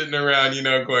we're sitting around,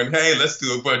 going, hey, let's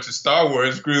do a bunch of Star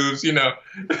Wars grooves,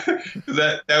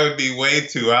 that would be way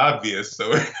too obvious.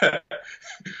 So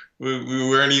we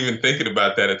weren't even thinking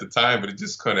about that at the time, but it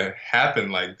just kind of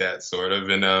happened like that, sort of.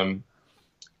 And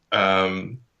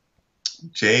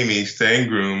Jamie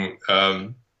Sangroom,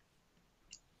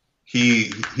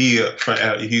 he's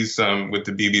with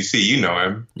the BBC. You know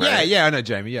him, right? Yeah, I know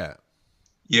Jamie.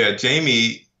 Yeah,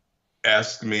 Jamie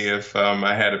asked me if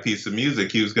I had a piece of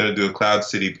music. He was going to do a Cloud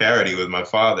City parody with my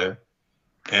father.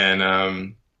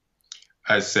 And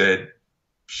I said,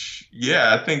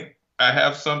 yeah, I think I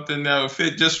have something that would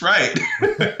fit just right.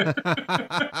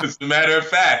 As a matter of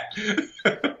fact.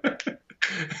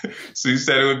 So he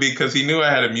said it would be, because he knew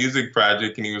I had a music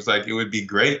project, and he was like, it would be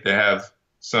great to have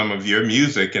some of your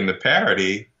music in the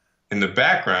parody in the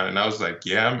background. And I was like,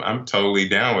 yeah, I'm totally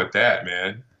down with that,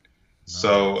 man. Nice.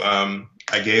 So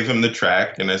I gave him the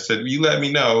track, and I said, you let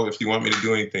me know if you want me to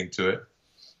do anything to it,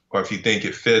 or if you think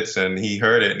it fits. And he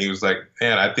heard it, and he was like,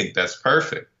 man, I think that's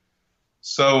perfect.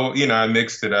 So, I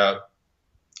mixed it up.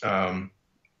 One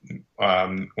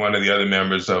of the other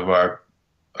members of our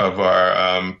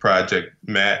project,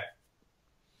 Matt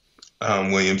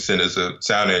Williamson, is a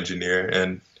sound engineer,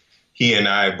 and he and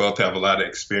I both have a lot of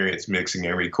experience mixing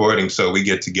and recording. So we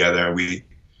get together and we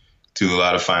do a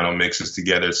lot of final mixes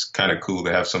together. It's kind of cool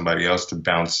to have somebody else to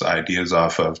bounce ideas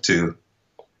off of too.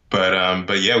 But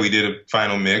yeah, we did a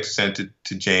final mix, sent it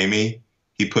to Jamie.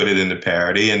 He put it in the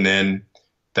parody, and then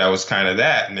that was kind of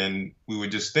that. And then we were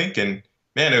just thinking,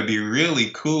 man, it would be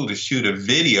really cool to shoot a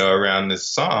video around this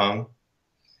song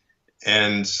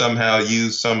and somehow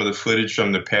use some of the footage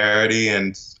from the parody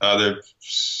and other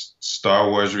Star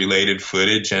Wars related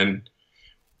footage. And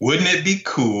wouldn't it be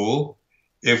cool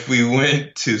if we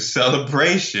went to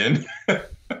Celebration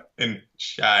and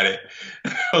shot it?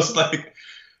 I was like,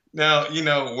 now,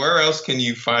 where else can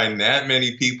you find that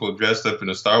many people dressed up in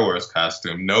a Star Wars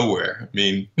costume? Nowhere. I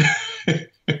mean,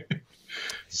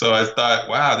 so I thought,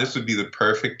 wow, this would be the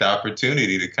perfect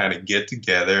opportunity to kind of get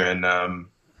together and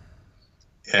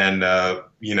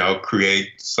create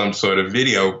some sort of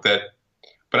video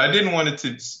but I didn't want it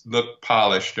to look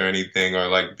polished or anything, or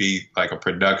like be like a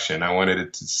production. I wanted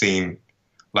it to seem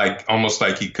like almost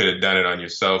like you could have done it on your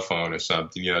cell phone or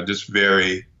something, just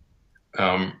very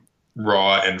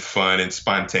raw and fun and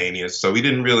spontaneous. So we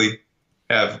didn't really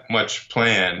have much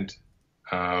planned.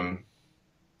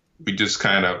 We just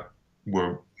kind of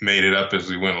made it up as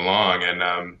we went along.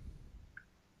 And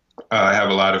I have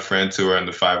a lot of friends who are in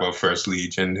the 501st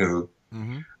Legion who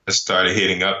started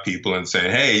hitting up people and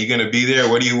saying, hey, you going to be there?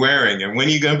 What are you wearing? And when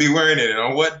are you going to be wearing it? And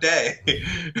on what day?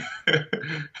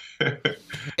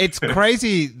 It's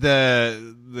crazy,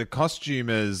 the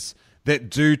costumers that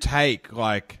do take,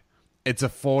 like, it's a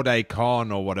 4-day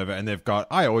con or whatever, and they've got,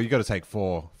 you got to take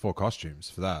four costumes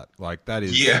for that. Like, that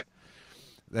is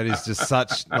just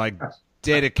such, like,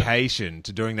 dedication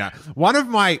to doing that. One of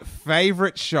my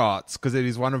favorite shots, because it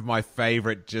is one of my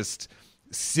favorite just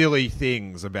silly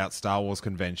things about Star Wars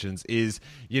conventions, is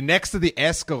you're next to the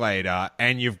escalator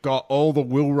and you've got all the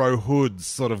Wilro hoods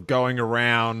sort of going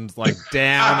around, like,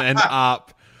 down and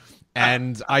up.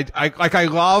 And I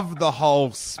love the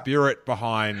whole spirit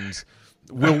behind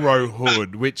Wilro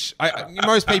Hood, which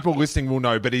most people listening will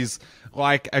know, but he's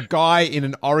like a guy in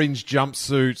an orange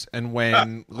jumpsuit, and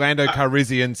when Lando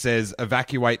Calrissian says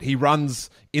evacuate, he runs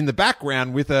in the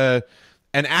background with an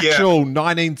actual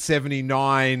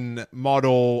 1979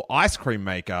 model ice cream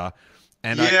maker.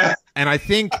 And I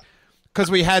think because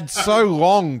we had so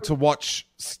long to watch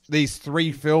these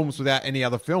 3 films without any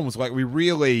other films, like, we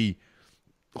really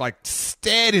like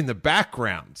stared in the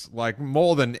background, like,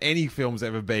 more than any film's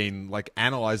ever been like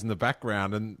analyzed in the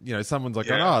background. And someone's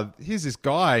like, oh, here's this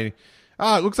guy,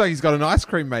 it looks like he's got an ice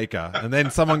cream maker, and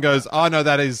then someone goes, oh no,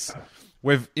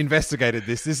 we've investigated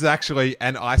this is actually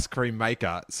an ice cream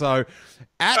maker. So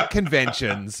at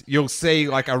conventions you'll see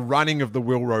like a running of the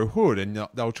Wilro Hood, and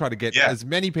they'll try to get as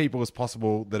many people as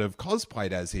possible that have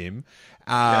cosplayed as him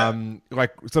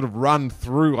like sort of run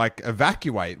through, like,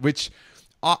 evacuate, which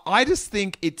I just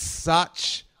think it's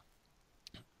such,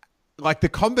 like, the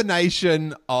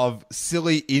combination of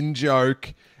silly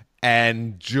in-joke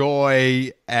and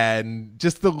joy and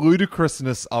just the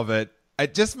ludicrousness of it.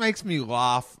 It just makes me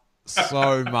laugh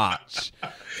so much.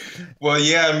 Well,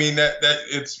 yeah, I mean that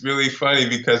it's really funny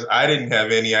because I didn't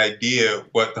have any idea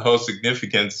what the whole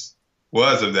significance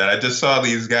was of that. I just saw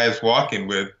these guys walking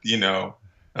with, they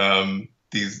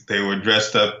were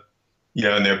dressed up,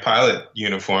 in their pilot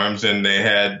uniforms, and they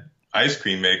had ice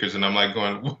cream makers, and I'm like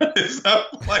going, what is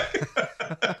up? Like,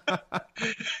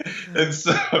 and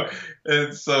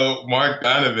so Mark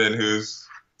Donovan, who is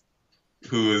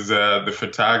the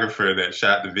photographer that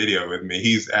shot the video with me,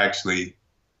 he's actually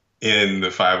in the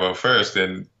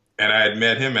 501st, and I had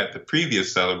met him at the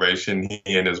previous celebration, he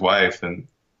and his wife, and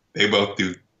they both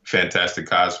do fantastic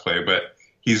cosplay, but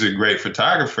he's a great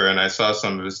photographer, and I saw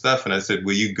some of his stuff, and I said,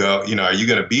 will you go, are you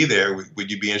going to be there?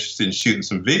 Would you be interested in shooting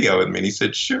some video with me? And he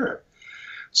said, sure.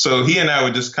 So he and I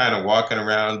were just kind of walking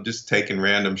around, just taking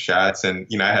random shots, and,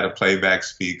 I had a playback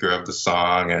speaker of the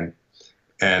song,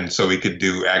 and so we could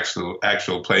do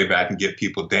actual playback and get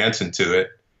people dancing to it,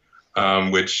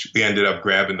 which we ended up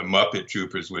grabbing the Muppet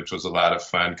Troopers, which was a lot of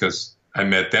fun because I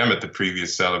met them at the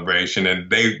previous celebration,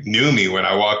 and they knew me when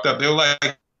I walked up. They were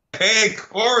like, hey,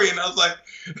 Corey. And I was like,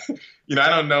 I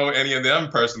don't know any of them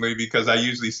personally because I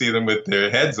usually see them with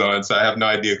their heads on, so I have no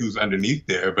idea who's underneath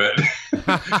there. But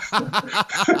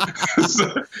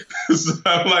so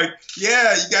I'm like,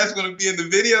 yeah, you guys want to be in the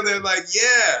video? They're like,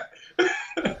 yeah.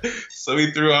 So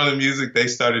we threw on the music. They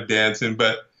started dancing,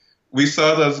 but we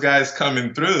saw those guys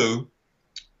coming through,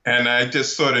 and I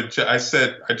just I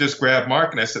just grabbed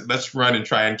Mark and I said, let's run and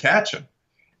try and catch him.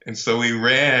 And so we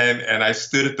ran, and I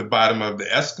stood at the bottom of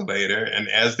the escalator, and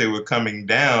as they were coming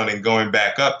down and going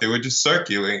back up, they were just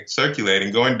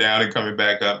circulating, going down and coming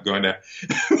back up, going down.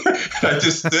 I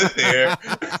just stood there,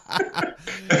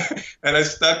 and I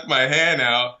stuck my hand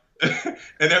out,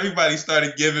 and everybody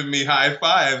started giving me high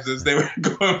fives as they were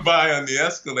going by on the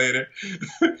escalator,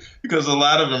 because a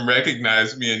lot of them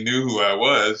recognized me and knew who I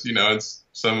was, and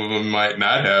some of them might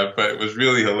not have, but it was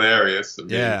really hilarious to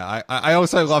me. Yeah, I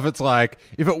also love it's like,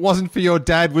 if it wasn't for your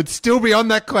dad, would still be on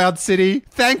that Cloud City.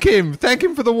 Thank him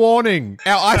for the warning.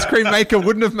 Our ice cream maker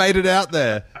wouldn't have made it out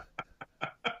there.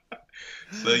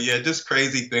 So yeah, just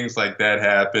crazy things like that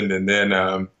happened, and then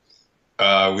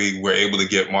we were able to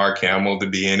get Mark Hamill to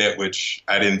be in it, which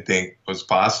I didn't think was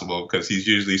possible because he's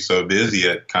usually so busy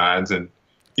at cons, and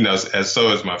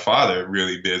so is my father,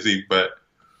 really busy. But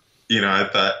I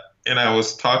thought. And I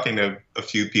was talking to a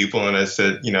few people, and I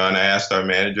said, and I asked our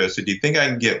manager, I said, do you think I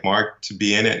can get Mark to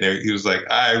be in it? And he was like,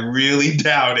 I really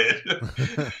doubt it.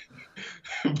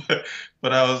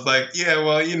 but I was like, yeah,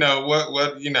 well,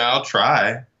 I'll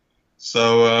try.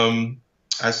 So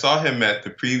I saw him at the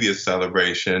previous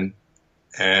celebration,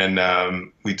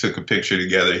 and we took a picture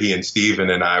together, he and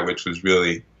Steven and I, which was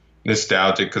really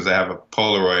nostalgic because I have a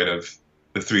Polaroid of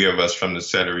the three of us from the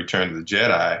set of Return of the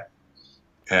Jedi.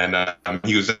 And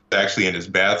he was actually in his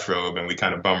bathrobe, and we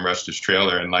kind of bum rushed his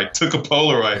trailer and took a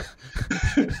Polaroid.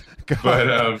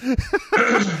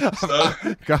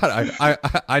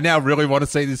 God, I now really want to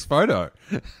see this photo.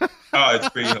 Oh, it's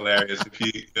pretty hilarious.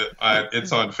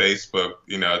 It's on Facebook.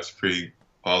 It's pretty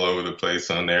all over the place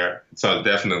on there. It's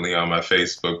definitely on my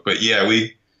Facebook. But yeah,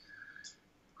 we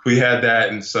had that,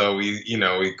 and so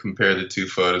we compared the two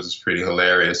photos. It's pretty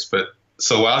hilarious. But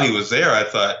so while he was there, I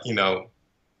thought,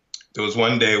 there was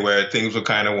one day where things were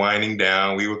kind of winding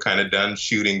down. We were kind of done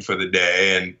shooting for the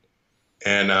day,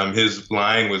 and his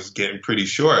line was getting pretty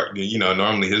short.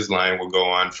 Normally his line will go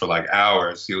on for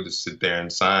hours. He'll just sit there and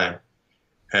sign.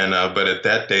 And but at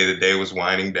that day, the day was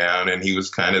winding down, and he was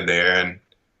kind of there. And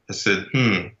I said,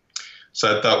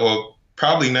 So I thought, well,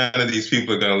 probably none of these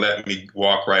people are going to let me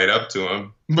walk right up to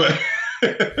him, but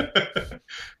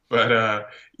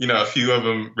a few of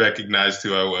them recognized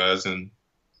who I was, and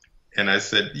I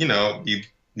said, you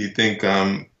think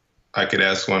I could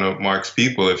ask one of Mark's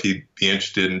people if he'd be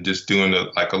interested in just doing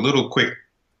a little quick,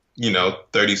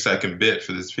 30-second bit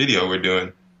for this video we're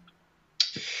doing.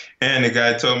 And the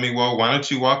guy told me, well, why don't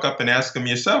you walk up and ask him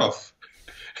yourself?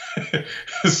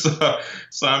 So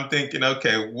I'm thinking,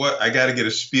 okay, I got to get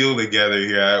a spiel together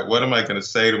here. What am I going to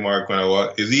say to Mark when I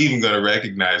walk? Is he even going to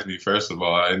recognize me? First of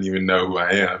all, I didn't even know who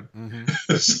I am.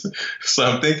 Mm-hmm. So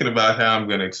I'm thinking about how I'm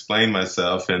going to explain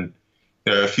myself, and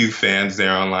there are a few fans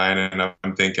there online, and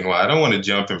I'm thinking, well, I don't want to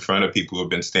jump in front of people who have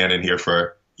been standing here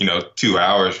for, 2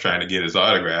 hours trying to get his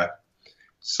autograph.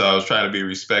 So I was trying to be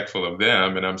respectful of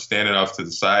them, and I'm standing off to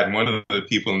the side, and one of the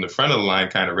people in the front of the line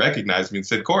kind of recognized me and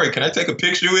said, Corey, can I take a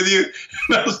picture with you?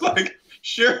 And I was like,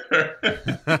 sure.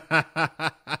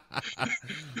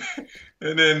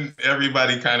 And then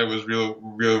everybody kind of was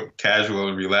real casual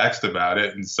and relaxed about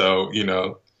it. And so,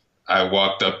 I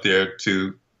walked up there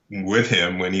with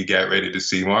him when he got ready to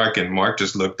see Mark, and Mark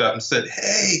just looked up and said,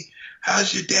 hey,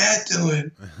 how's your dad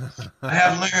doing? I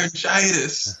have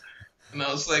laryngitis. And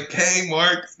I was like, hey,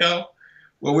 Mark,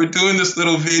 well, we're doing this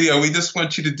little video. We just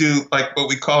want you to do like what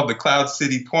we call the Cloud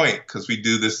City Point, because we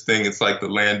do this thing. It's like the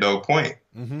Lando Point,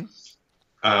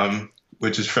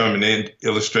 which is from an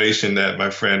illustration that my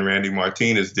friend Randy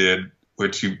Martinez did,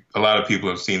 which a lot of people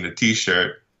have seen the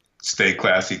T-shirt, Stay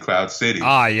Classy, Cloud City.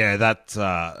 Ah, yeah,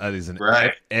 that is an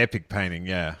epic painting,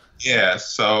 yeah. Yeah,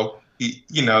 so,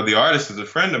 the artist is a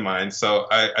friend of mine, so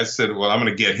I said, well, I'm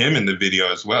going to get him in the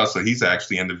video as well, so he's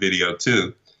actually in the video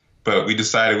too. But we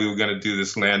decided we were going to do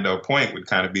this Lando Point would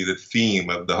kind of be the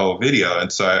theme of the whole video.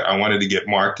 And so I wanted to get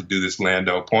Mark to do this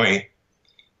Lando Point.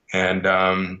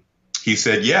 And he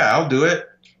said, yeah, I'll do it.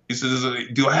 He says,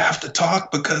 do I have to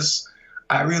talk? Because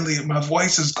my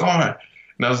voice is gone.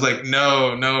 And I was like,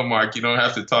 no, Mark, you don't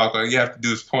have to talk. All you have to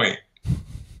do is point.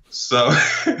 So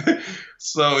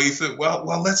he said, well,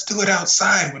 let's do it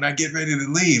outside when I get ready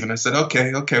to leave. And I said,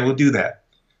 okay, we'll do that.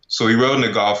 So we rode in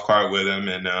the golf cart with him,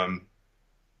 and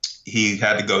he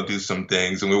had to go do some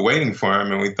things, and we were waiting for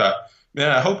him, and we thought,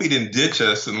 man, I hope he didn't ditch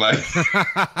us and like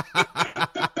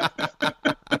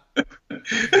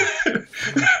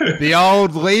the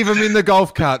old leave him in the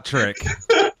golf cart trick.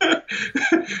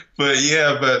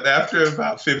 But after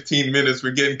about 15 minutes,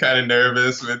 we're getting kind of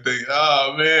nervous. We're thinking,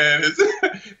 oh man,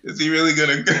 is he really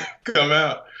gonna come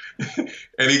out?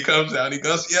 And he comes out and he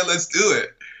goes, yeah, let's do it.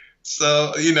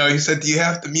 So, he said, do you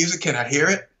have the music? Can I hear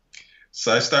it?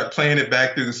 So I start playing it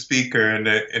back through the speaker, and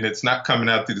it's not coming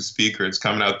out through the speaker. It's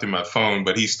coming out through my phone.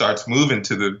 But he starts moving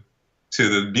to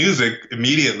the music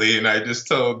immediately, and I just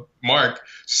told Mark,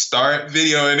 start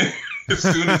videoing it as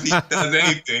soon as he does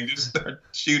anything. Just start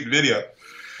shooting video.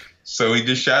 So we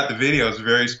just shot the video. It was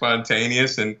very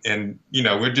spontaneous, and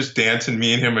we're just dancing.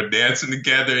 Me and him are dancing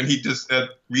together, and he just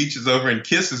reaches over and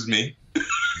kisses me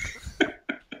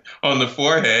on the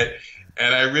forehead.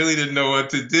 And I really didn't know what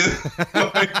to do.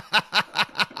 So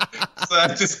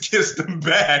I just kissed him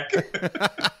back.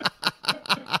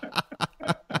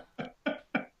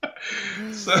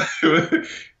 So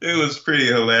it was pretty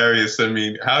hilarious. I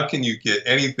mean, how can you get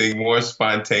anything more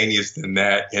spontaneous than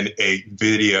that in a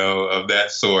video of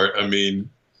that sort? I mean,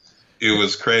 it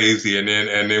was crazy. And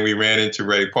then we ran into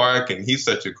Ray Park, and he's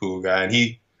such a cool guy.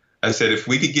 And I said, if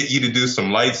we could get you to do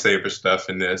some lightsaber stuff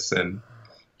in this, and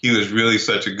he was really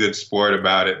such a good sport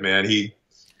about it, man. He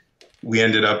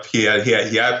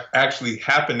actually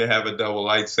happened to have a double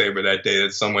lightsaber that day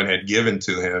that someone had given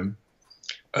to him,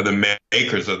 the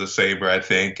makers of the saber, I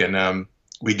think. And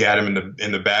we got him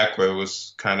in the back where it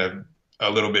was kind of a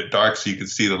little bit dark so you could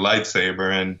see the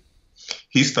lightsaber. And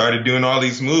he started doing all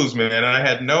these moves, man. And I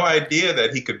had no idea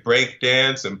that he could break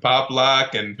dance and pop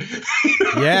lock and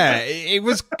yeah, it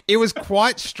was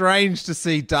quite strange to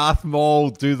see Darth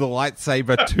Maul do the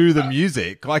lightsaber to the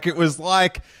music. Like it was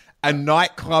like a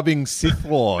nightclubbing Sith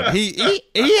Lord. He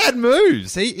had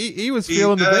moves. He was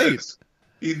feeling the beat.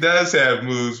 He does have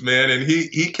moves, man, and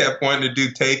he kept wanting to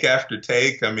do take after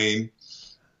take. I mean,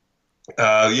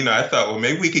 I thought, well,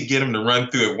 maybe we could get him to run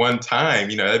through it one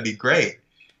time. That'd be great.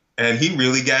 And he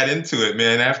really got into it,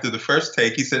 man. After the first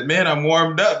take, he said, man, I'm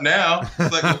warmed up now.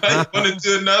 It's like, what, you want to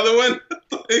do another one?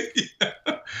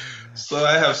 So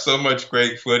I have so much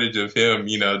great footage of him,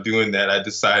 doing that. I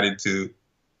decided to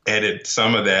edit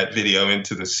some of that video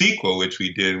into the sequel, which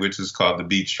we did, which is called The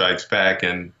Beat Strikes Back.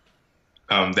 And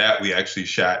that we actually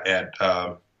shot at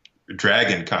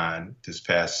Dragon Con this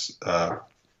past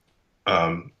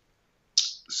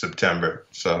September.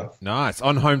 So nice.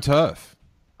 On home turf.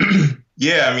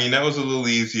 Yeah, I mean, that was a little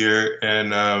easier,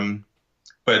 and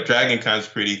but Dragon Con's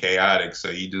pretty chaotic,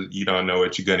 so you don't know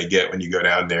what you're going to get when you go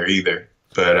down there either.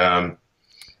 But I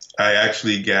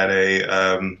actually got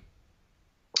a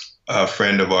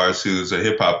friend of ours who's a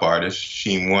hip hop artist,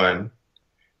 Sheem One,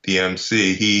 the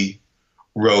MC. He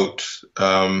wrote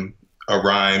a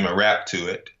rap to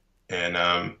it, and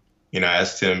I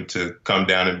asked him to come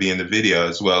down and be in the video,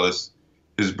 as well as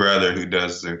his brother who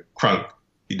does the crunk.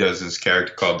 He does this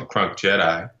character called the Crunk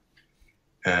Jedi,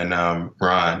 and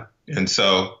Ron. And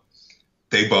so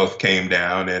they both came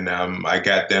down, and I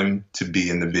got them to be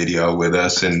in the video with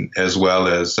us, and as well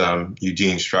as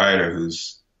Eugene Strider,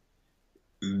 who's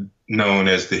known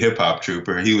as the Hip Hop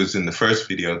Trooper. He was in the first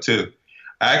video too.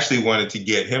 I actually wanted to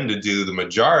get him to do the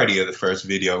majority of the first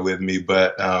video with me,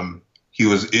 but he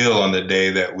was ill on the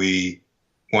day that we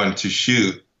wanted to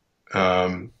shoot.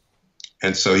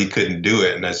 And so he couldn't do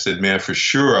it. And I said, man, for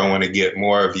sure, I want to get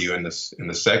more of you in the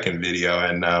second video.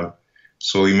 And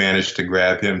so we managed to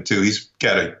grab him too. He's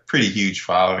got a pretty huge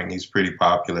following. He's pretty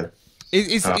popular.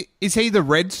 Is he the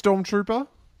red stormtrooper?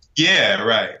 Yeah,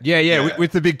 right. Yeah.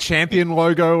 With the big champion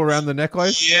logo around the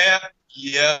necklace.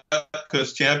 Yeah,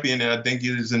 because Champion, I think,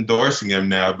 is endorsing him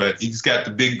now, but he's got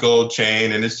the big gold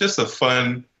chain, and it's just a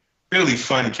fun, really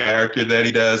fun character that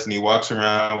he does, and he walks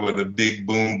around with a big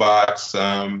boom box,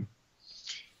 and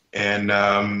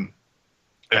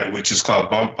which is called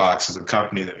Bump Box, is a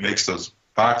company that makes those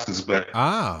boxes, but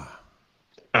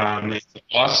it's an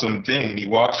awesome thing. He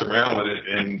walks around with it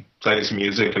and plays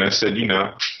music, and I said,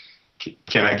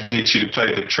 can I get you to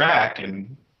play the track?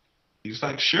 And he's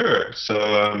like, sure.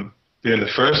 So during the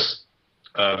first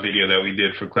video that we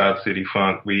did for Cloud City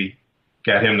Funk, we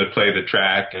got him to play the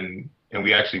track, and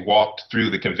we actually walked through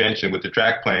the convention with the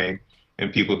track playing,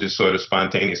 and people just sort of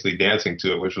spontaneously dancing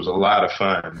to it, which was a lot of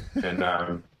fun. And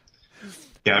I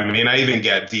even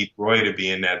got Deep Roy to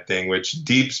be in that thing, which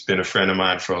Deep's been a friend of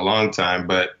mine for a long time,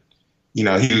 but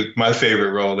my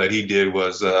favorite role that he did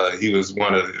was he was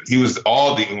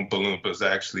all the Oompa Loompas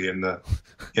actually in the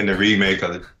remake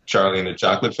of the Charlie and the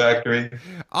Chocolate Factory.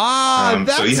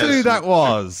 That's who that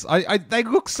was. They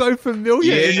look so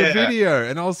familiar in the video,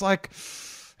 and I was like,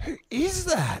 who is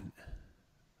that?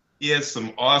 He has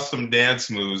some awesome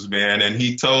dance moves, man, and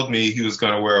he told me he was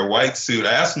going to wear a white suit.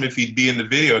 I asked him if he'd be in the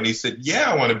video, and he said, yeah,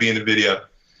 I want to be in the video.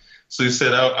 So he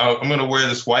said, I'm going to wear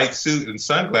this white suit and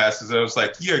sunglasses. And I was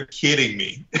like, you're kidding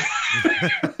me.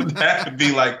 That would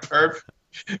be like perfect.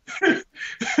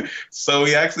 So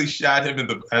we actually shot him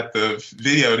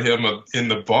videoed him in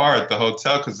the bar at the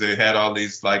hotel, because they had all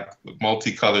these like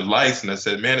multicolored lights. And I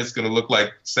said, man, it's going to look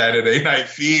like Saturday Night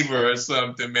Fever or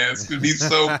something, man. It's going to be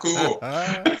so cool.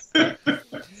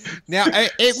 Now,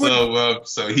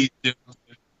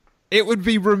 it would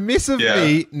be remiss of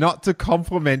me not to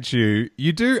compliment you.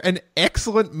 You do an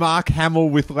excellent Mark Hamill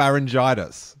with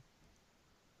laryngitis.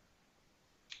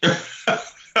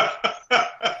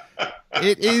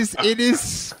 It is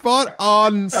spot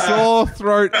on sore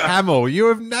throat Hamill. You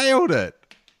have nailed it.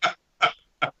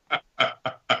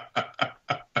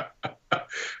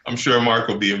 I'm sure Mark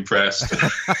will be impressed.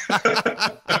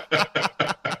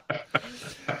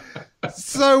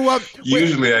 So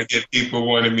usually I get people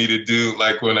wanting me to do,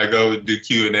 like when I go do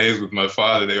Q&As with my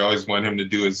father, they always want him to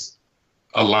do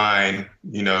a line,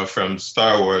 from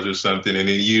Star Wars or something, and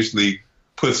he usually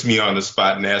puts me on the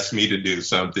spot and asks me to do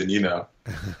something,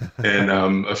 And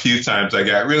a few times I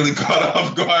got really caught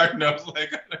off guard, and I was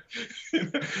like,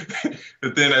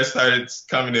 but then I started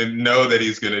coming to know that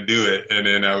he's going to do it, and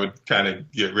then I would kind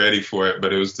of get ready for it.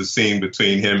 But it was the scene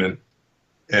between him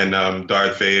and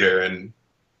Darth Vader, and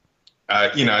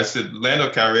I said Lando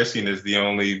Calrissian is the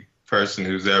only person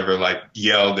who's ever like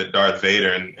yelled at Darth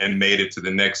Vader and made it to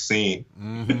the next scene.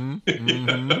 Mm-hmm.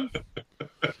 Mm-hmm.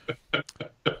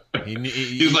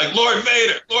 He was like, Lord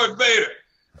Vader, it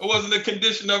wasn't a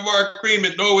condition of our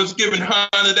agreement, nor was given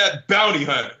Han to that bounty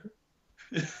hunter.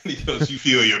 He goes, you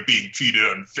feel you're being treated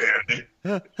unfairly?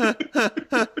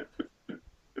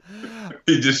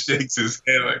 He just shakes his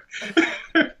head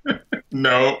like,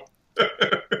 no.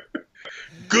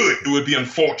 Good. It would be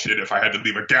unfortunate if I had to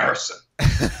leave a garrison.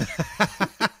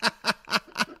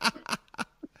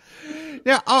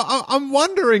 Now, I'm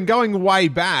wondering, going way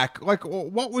back, like,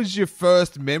 what was your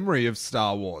first memory of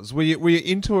Star Wars? Were you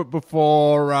into it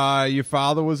before your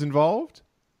father was involved?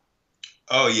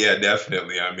 Oh yeah,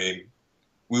 definitely. I mean,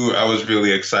 I was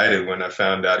really excited when I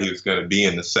found out he was going to be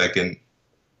in the second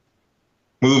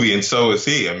movie, and so was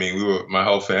he. I mean, my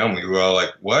whole family, we were all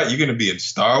like, what? You're going to be in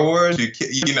Star Wars?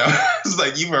 It's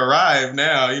like, you've arrived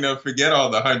now, forget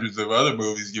all the hundreds of other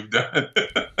movies you've done.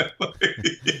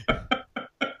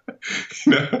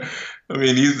 I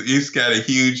mean, he's got a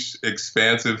huge,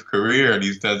 expansive career, and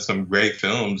he's done some great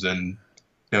films, and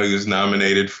he was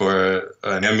nominated for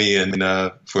an Emmy and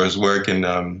for his work in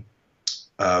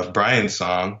Brian's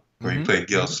Song, where he played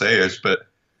Gil Sayers, but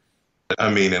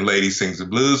and Lady Sings the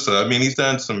Blues. So, he's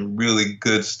done some really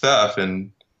good stuff.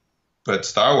 But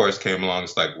Star Wars came along.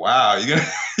 It's like, wow, you're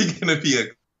gonna be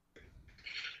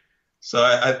So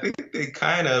I think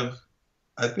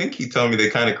I think he told me they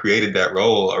kind of created that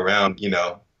role around using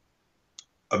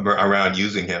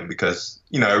him, because,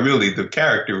 the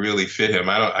character really fit him.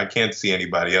 I can't see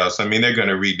anybody else. They're going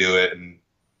to redo it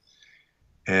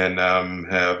and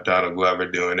have Donald Glover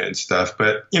doing it and stuff.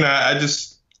 But,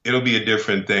 it'll be a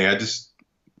different thing.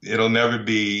 It'll never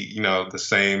be, the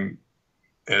same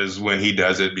as when he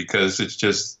does it, because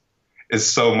it's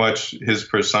so much, his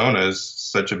persona is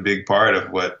such a big part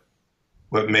of what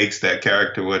makes that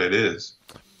character what it is.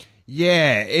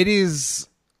 Yeah, it is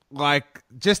like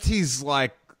just his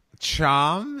like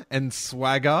charm and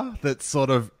swagger that's sort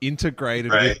of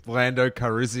integrated with Lando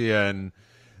Calrissian.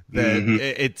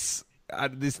 That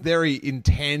this very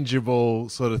intangible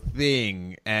sort of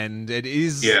thing, and it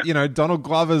is, you know, Donald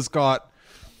Glover's got,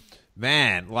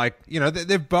 man, like, you know,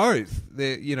 they're both,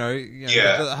 the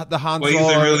Han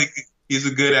Solo. He's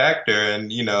a good actor,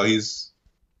 and you know, he's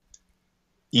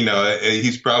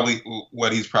probably,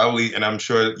 and I'm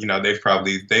sure, you know,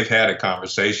 they've had a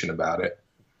conversation about it.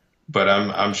 But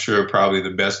I'm sure probably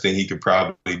the best thing he could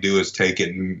probably do is take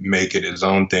it and make it his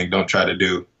own thing. Don't try to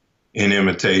do an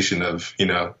imitation of, you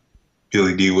know,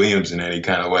 Billy Dee Williams in any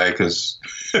kind of way, because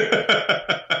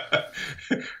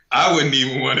I wouldn't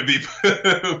even want to be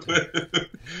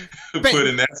put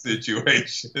in that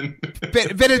situation.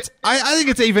 but I think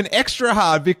it's even extra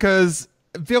hard because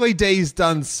Billy Dee's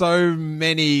done so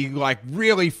many, like,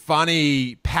 really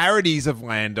funny parodies of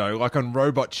Lando, like on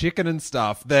Robot Chicken and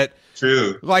stuff, that...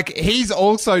 True. Like, he's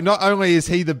also, not only is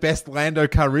he the best Lando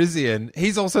Calrissian,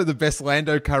 he's also the best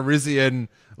Lando Calrissian,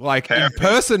 like,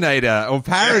 impersonator or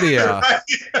parodier.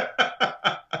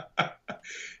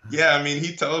 Yeah, I mean,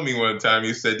 he told me one time,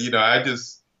 he said, you know,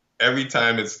 every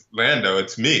time it's Lando,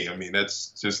 it's me. I mean,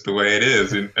 that's just the way it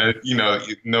is. And you know,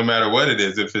 no matter what it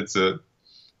is, if it's a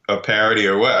parody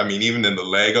or what, I mean, even in the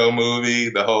Lego movie,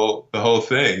 the whole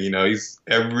thing, you know,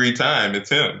 every time it's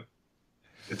him.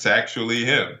 It's actually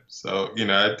him. So, you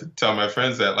know, I had to tell my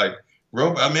friends that, like,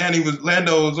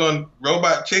 Lando was on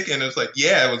Robot Chicken. It's like,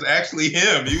 yeah, it was actually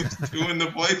him. He was doing the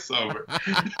voiceover.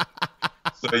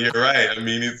 So you're right. I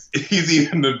mean, he's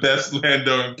even the best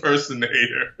Lando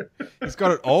impersonator. He's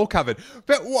got it all covered.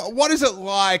 But what is it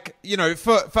like, you know,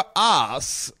 for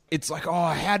us, it's like, oh,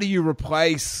 how do you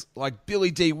replace, like,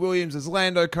 Billy Dee Williams as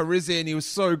Lando Calrissian? He was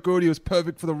so good. He was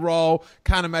perfect for the role.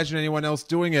 Can't imagine anyone else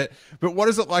doing it. But what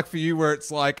is it like for you where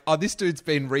it's like, oh, this dude's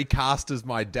been recast as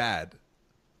my dad?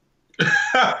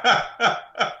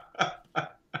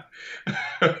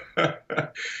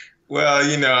 Well,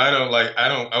 you know,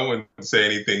 I wouldn't say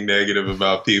anything negative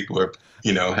about people or,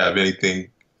 you know, have anything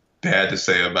bad to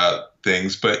say about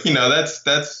things. But, you know,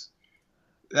 those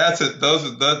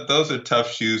are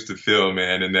tough shoes to fill,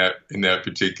 man, in that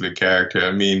particular character.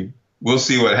 I mean, we'll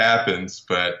see what happens,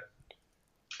 but,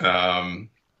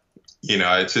 you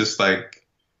know, it's just like,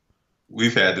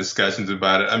 we've had discussions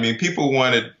about it. I mean, people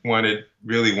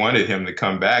really wanted him to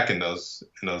come back in those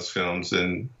films,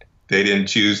 and they didn't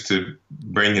choose to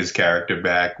bring his character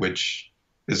back, which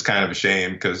is kind of a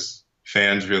shame because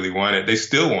fans really want it. They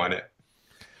still want it.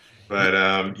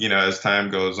 But, you know, as time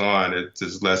goes on, it's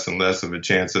just less and less of a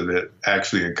chance of it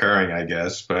actually occurring, I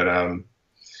guess. But,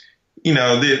 you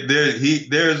know,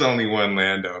 there's only one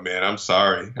Lando, man. I'm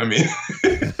sorry. I mean,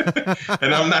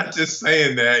 and I'm not just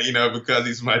saying that, you know, because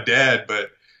he's my dad, but,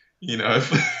 you know,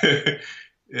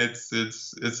 it's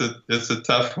a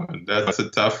tough one. That's a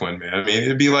tough one, man. I mean,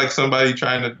 it'd be like somebody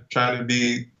trying to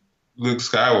be Luke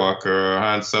Skywalker or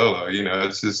Han Solo. You know,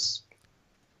 it's just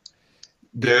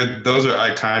those are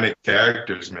iconic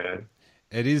characters, man.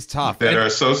 It is tough. That are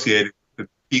associated with the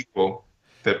people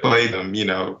that play them, you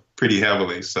know, pretty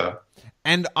heavily. So.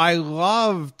 And I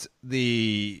loved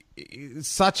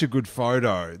such a good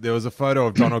photo. There was a photo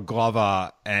of Donald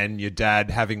Glover and your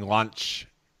dad having lunch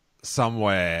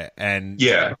somewhere and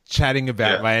chatting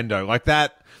about Lando, like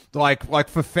that, like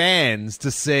for fans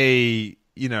to see,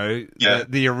 you know,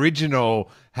 the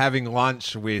original having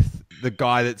lunch with the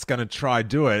guy that's going to try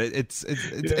do it. It's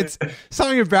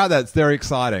something about that's very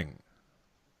exciting.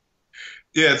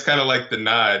 Yeah, it's kind of like the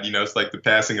nod, you know, it's like the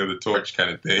passing of the torch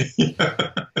kind of thing.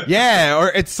 Yeah, or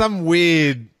it's some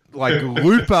weird, like,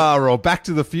 Looper or Back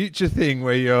to the Future thing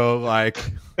where you're like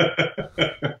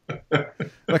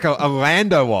a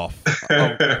Lando off.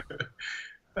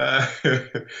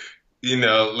 You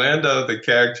know, Lando, the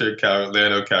character,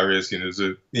 Lando Calrissian is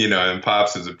and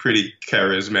Pops is a pretty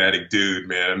charismatic dude,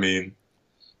 man. I mean,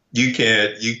 you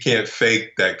can't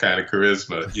fake that kind of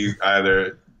charisma.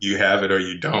 Either you have it or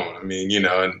you don't. I mean, you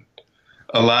know, and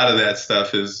a lot of that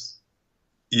stuff is,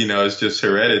 you know, it's just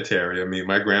hereditary. I mean,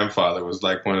 my grandfather was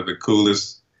like one of the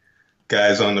coolest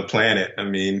guys on the planet. I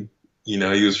mean, you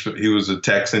know, he was a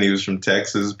Texan. He was from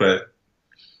Texas, but,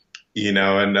 you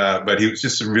know, but he was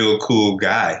just a real cool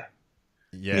guy.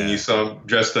 Yeah. When you saw him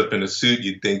dressed up in a suit,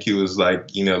 you'd think he was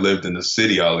like, you know, lived in the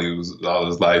city all his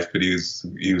life, but he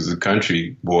was a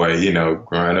country boy, you know,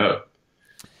 growing up.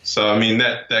 So, I mean,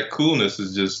 that coolness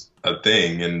is just a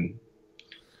thing. And,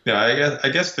 you know, I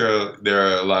guess there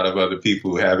are a lot of other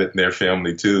people who have it in their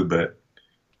family too, but,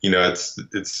 you know, it's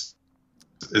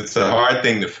a hard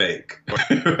thing to fake.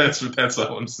 That's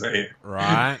all I'm saying.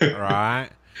 Right.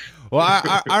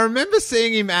 Well, I remember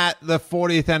seeing him at the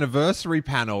 40th anniversary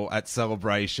panel at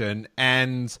Celebration,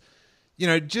 and, you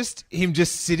know, just him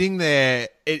just sitting there,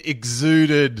 it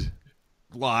exuded,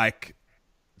 like,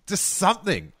 just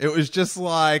something. It was just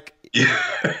like, Yeah.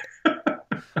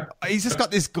 he's just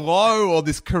got this glow or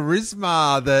this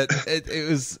charisma that it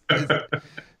was.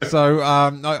 So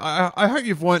I hope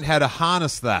you've learned how to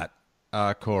harness that,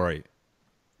 Corey.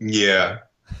 Yeah.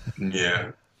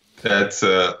 That's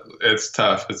it's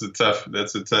tough. That's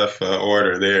a tough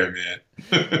order there,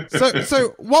 man.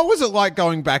 So what was it like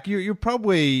going back? You're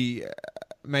probably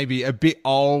maybe a bit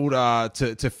older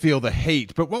to feel the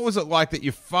heat, but what was it like that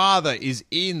your father is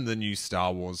in the new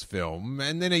Star Wars film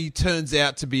and then he turns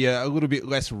out to be a little bit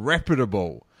less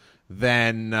reputable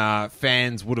than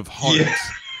fans would have hoped? Yeah.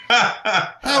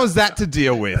 How was that to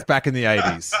deal with back in the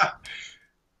 80s?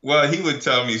 Well, he would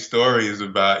tell me stories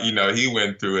about, he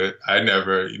went through it. I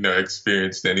never,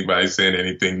 experienced anybody saying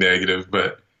anything negative,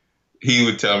 but he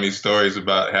would tell me stories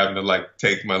about having to like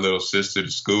take my little sister to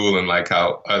school and like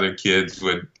how other kids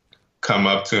would come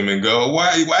up to him and go,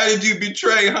 why did you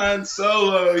betray Han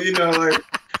Solo?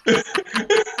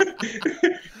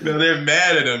 They're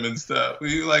mad at him and stuff.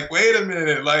 You're like, wait a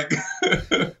minute. Like,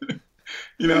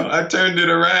 I turned it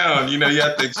around. You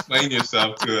have to explain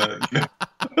yourself to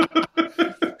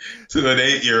to an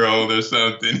 8-year-old or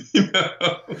something.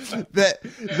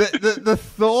 The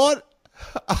thought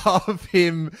of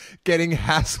him getting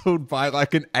hassled by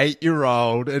like an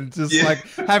 8-year-old and just like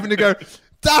having to go,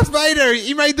 Darth Vader,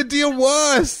 he made the deal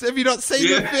worse. Have you not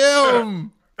seen the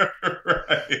film?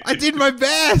 Right. I did my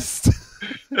best.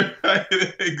 Right,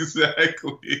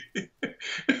 exactly.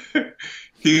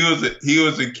 He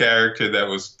was a character that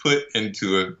was put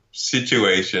into a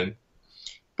situation,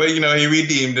 but he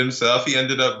redeemed himself. He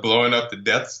ended up blowing up the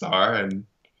Death Star and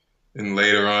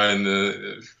later on in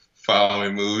the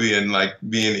following movie and like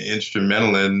being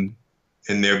instrumental in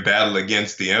their battle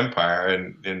against the Empire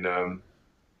and in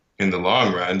the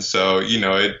long run. So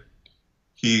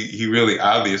he really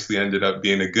obviously ended up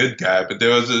being a good guy. But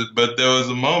there was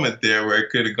a moment there where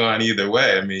it could have gone either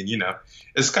way. I mean,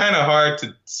 it's kind of hard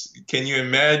to. Can you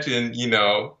imagine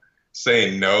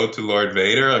saying no to Lord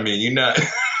Vader? I mean, you're not.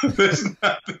 There's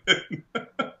nothing.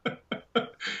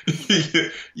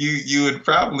 You would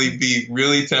probably be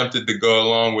really tempted to go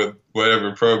along with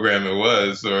whatever program it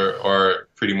was or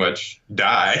pretty much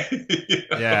die.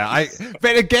 Yeah,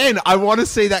 but again, I want to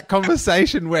see that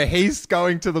conversation where he's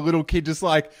going to the little kid just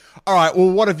like, all right, well,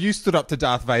 what have you stood up to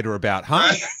Darth Vader about, huh?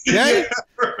 Right. Yeah?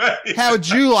 Right. How would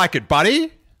you like it,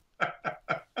 buddy?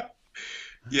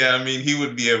 Yeah, I mean, he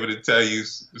would be able to tell you.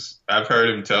 I've heard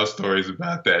him tell stories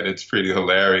about that. It's pretty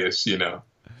hilarious,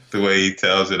 the way he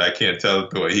tells it. I can't tell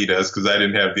it the way he does because I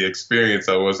didn't have the experience.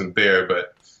 I wasn't there,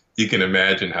 but you can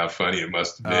imagine how funny it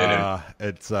must have been and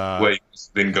it's what he's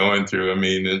been going through. I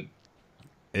mean,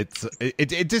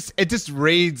 it just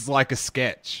reads like a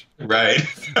sketch, right?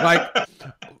 Like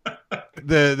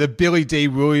the Billy Dee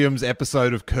Williams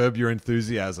episode of Curb Your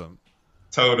Enthusiasm.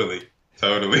 Totally.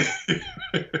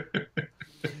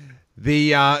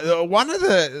 The one of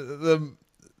the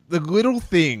little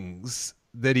things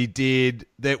that he did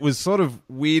that was sort of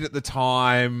weird at the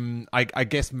time, I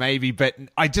guess maybe, but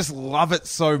I just love it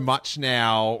so much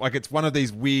now. Like it's one of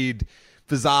these weird,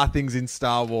 bizarre things in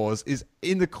Star Wars is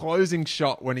in the closing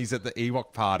shot when he's at the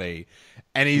Ewok party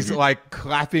and he's like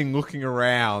clapping, looking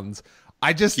around.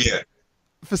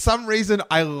 For some reason,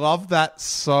 I love that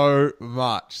so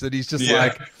much that he's just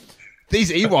like, these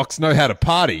Ewoks know how to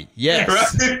party. Yes.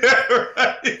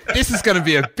 Right. This is going to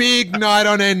be a big night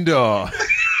on Endor.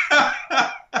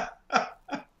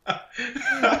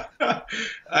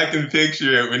 I can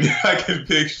picture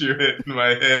it in my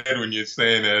head when you're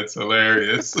saying that. It's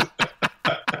hilarious.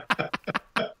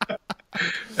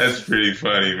 That's pretty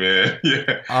funny, man.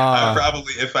 Yeah. I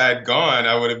probably, if I had gone,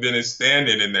 I would have been a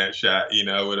stand-in in that shot.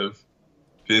 I would have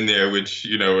been there, which,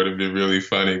 would have been really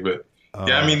funny. But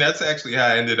yeah, I mean, that's actually how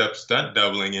I ended up stunt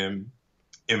doubling him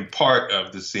in part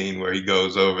of the scene where he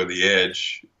goes over the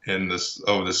edge over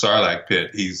the Sarlacc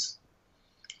Pit.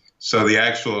 So the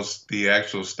actual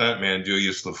stuntman,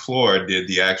 Julius LaFleur, did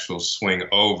the actual swing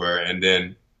over, and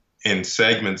then in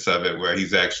segments of it where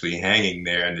he's actually hanging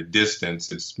there in the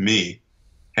distance, it's me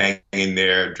hanging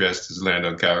there dressed as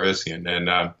Lando Calrissian,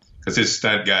 and because his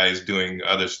stunt guy is doing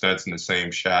other stunts in the same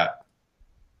shot.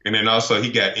 And then also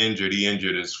he got injured. He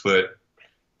injured his foot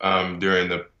during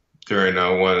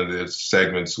one of the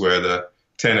segments where the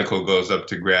tentacle goes up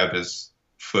to grab his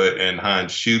foot and Han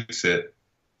shoots it.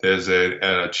 There's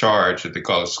a charge that they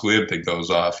call a squib that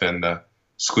goes off, and the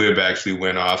squib actually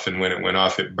went off, and when it went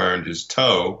off, it burned his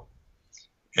toe.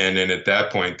 And then at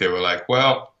that point, they were like,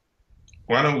 well,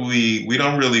 why don't we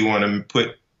don't really want to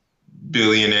put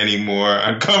Billy in any more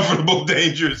uncomfortable,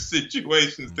 dangerous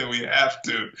situations than we have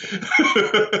to.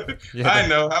 Yeah, I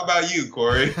know. How about you,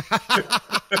 Corey?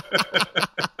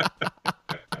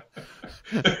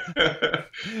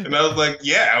 And I was like,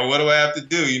 yeah, what do I have to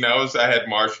do? I had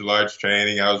martial arts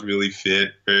training. I was really fit.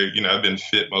 I've been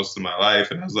fit most of my life.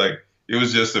 And I was like, it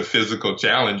was just a physical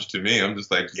challenge to me. I'm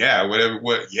just like, yeah,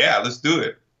 let's do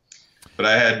it. But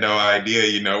I had no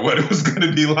idea, what it was going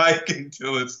to be like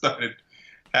until it started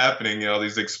happening. All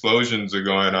these explosions are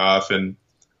going off, and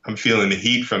I'm feeling the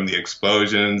heat from the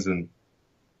explosions. And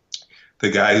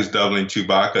the guy who's doubling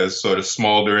Chewbacca is sort of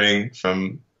smoldering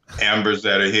from ambers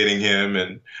that are hitting him.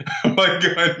 And I'm like,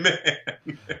 going,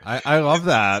 man, I love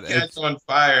that. It's on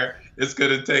fire. It's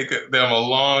going to take them a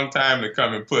long time to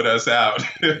come and put us out.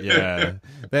 Yeah.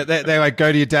 They like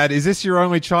go to your dad, is this your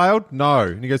only child? No.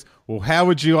 And he goes, well, how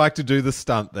would you like to do the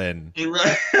stunt then?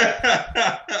 Right.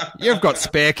 You've got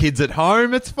spare kids at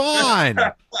home. It's fine.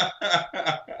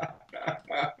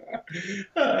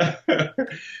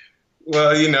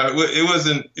 Well,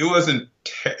 it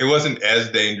wasn't as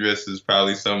dangerous as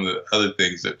probably some of the other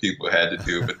things that people had to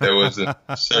do, but there was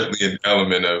certainly an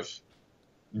element of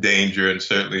danger and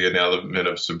certainly an element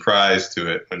of surprise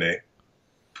to it when they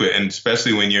and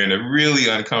especially when you're in a really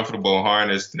uncomfortable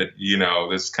harness that,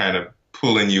 that's kind of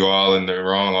pulling you all in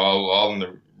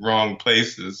the wrong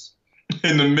places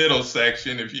in the middle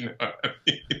section, if you know what I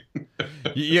mean.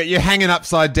 You're hanging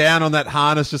upside down on that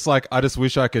harness, just like, I just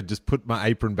wish I could just put my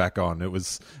apron back on. It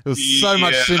was so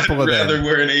much simpler I'd rather then.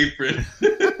 wear an apron.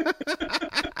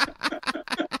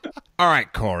 All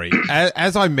right, Corey,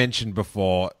 as I mentioned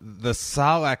before, the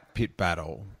Sarlacc Pit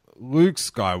battle, Luke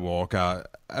Skywalker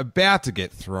about to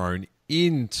get thrown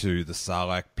into the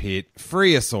Sarlacc Pit,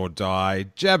 free us or die,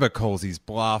 Jabba calls his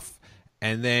bluff,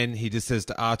 and then he just says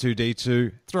to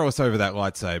R2-D2, throw us over that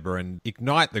lightsaber and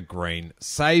ignite the green,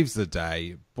 saves the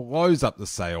day, blows up the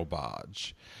sail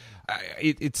barge.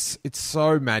 It's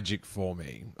so magic for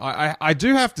me. I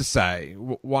do have to say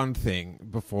one thing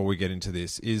before we get into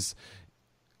this is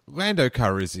Lando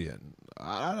Calrissian.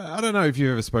 I don't know if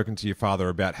you've ever spoken to your father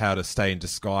about how to stay in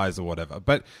disguise or whatever,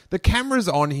 but the camera's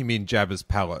on him in Jabba's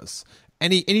palace,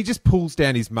 and he just pulls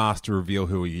down his mask to reveal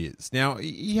who he is. Now,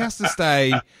 he has to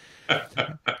stay...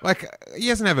 like, he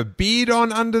doesn't have a beard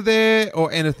on under there or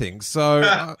anything,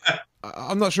 so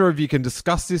I'm not sure if you can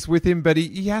discuss this with him, but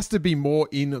he has to be more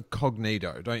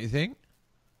incognito, don't you think?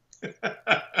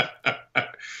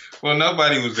 Well,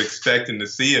 nobody was expecting to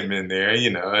see him in there,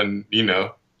 and,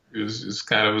 it was just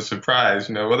kind of a surprise,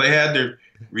 Well, he had to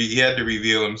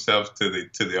reveal himself to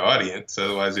the audience,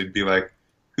 otherwise it'd be like,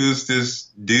 who's this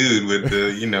dude with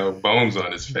the, bones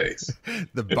on his face?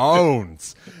 The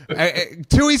bones.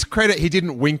 To his credit, he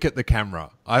didn't wink at the camera.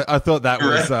 I thought that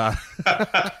was...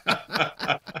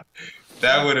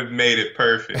 that would have made it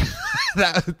perfect.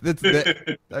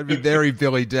 That'd be very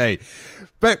Billy Dee.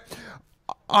 But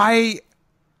I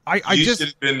you just... should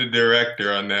have been the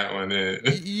director on that one.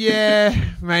 Yeah,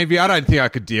 maybe. I don't think I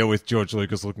could deal with George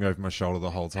Lucas looking over my shoulder the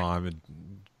whole time and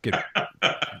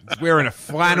wearing a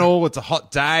flannel. It's a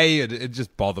hot day. It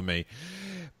just bothered me.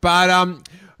 But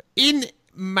in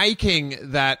making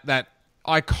that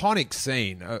iconic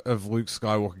scene of Luke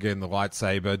Skywalker getting the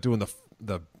lightsaber, doing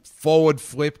the forward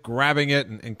flip, grabbing it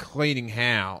and cleaning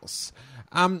house,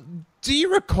 do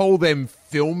you recall them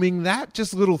filming that?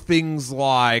 Just little things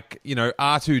like,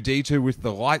 R2-D2 with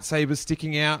the lightsaber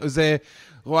sticking out. Was there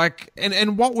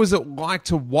and what was it like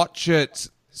to watch it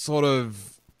sort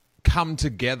of come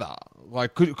together?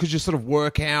 Like, could you sort of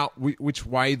work out which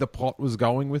way the plot was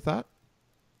going with that?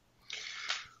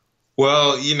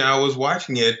 Well, I was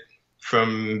watching it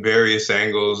from various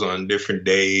angles on different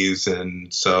days,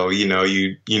 and so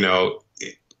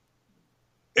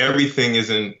everything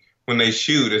isn't, when they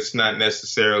shoot, it's not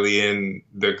necessarily in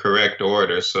the correct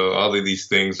order. So all of these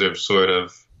things are sort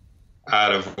of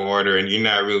out of order, and you're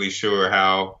not really sure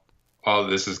how all of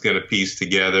this is going to piece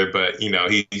together. But he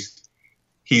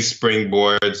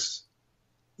springboards,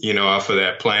 off of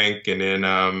that plank, and then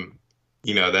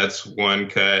that's one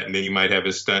cut, and then you might have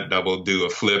his stunt double do a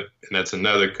flip, and that's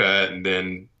another cut, and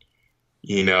then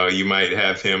you might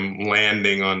have him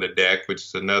landing on the deck, which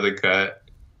is another cut.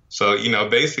 So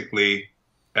basically,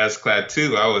 as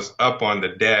Klaatu, I was up on the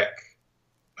deck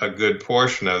a good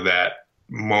portion of that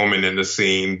moment in the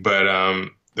scene, but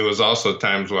there was also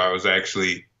times where I was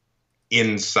actually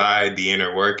inside the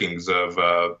inner workings of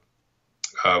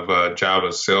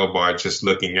Jabba's sail barge, just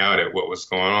looking out at what was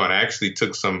going on. I actually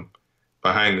took some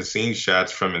behind the scenes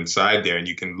shots from inside there, and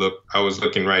you can look, I was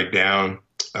looking right down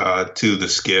to the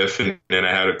skiff, and then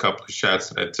I had a couple of shots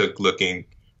that I took looking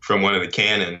from one of the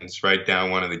cannons, right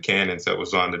down one of the cannons that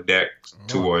was on the deck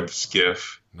toward the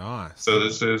skiff. Nice. So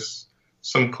this is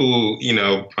some cool,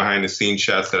 behind the scenes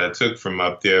shots that I took from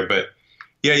up there. But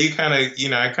yeah,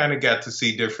 I kind of got to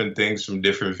see different things from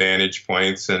different vantage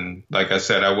points. And like I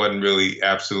said, I wasn't really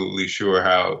absolutely sure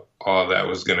how all that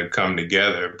was going to come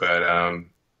together. But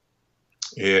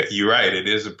yeah, you're right. It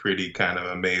is a pretty kind of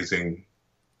amazing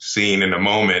scene in a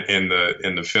moment in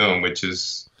the film, which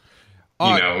is,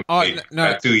 even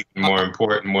more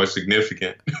important, more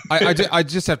significant. I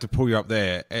just have to pull you up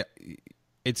there.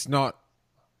 It's not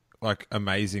like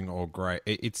amazing or great.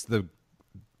 It's the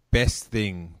best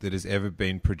thing that has ever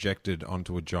been projected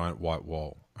onto a giant white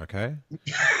wall. Okay.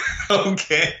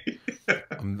 Okay.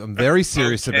 I'm very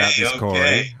serious about this,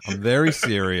 Corey. I'm very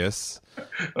serious.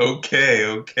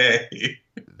 Okay.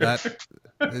 That is.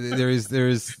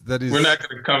 We're not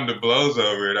going to come to blows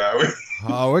over it, are we?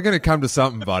 Oh, we're going to come to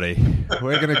something, buddy.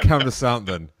 We're going to come to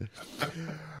something.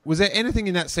 Was there anything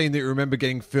in that scene that you remember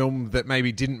getting filmed that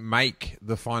maybe didn't make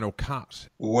the final cut?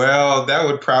 Well, that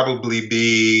would probably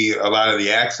be a lot of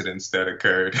the accidents that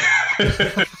occurred.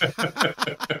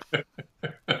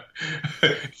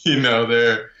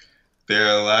 There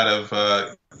are a lot of,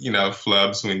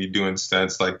 flubs when you're doing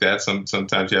stunts like that.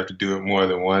 Sometimes you have to do it more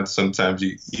than once. Sometimes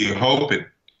you hope it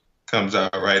comes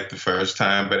out right the first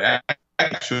time. But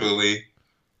actually,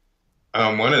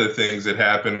 one of the things that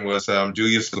happened was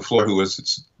Julius LaFleur, who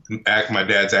was my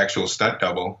dad's actual stunt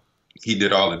double, he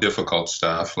did all the difficult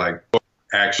stuff. Like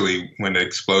actually when the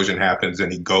explosion happens and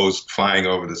he goes flying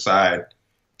over the side,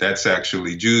 that's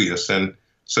actually Julius. And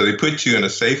so they put you in a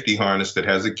safety harness that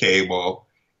has a cable,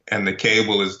 and the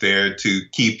cable is there to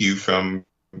keep you from,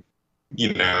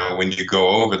 when you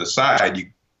go over the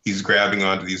side, he's grabbing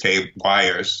onto these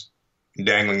wires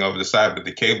dangling over the side, but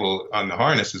the cable on the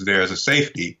harness is there as a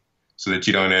safety so that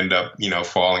you don't end up,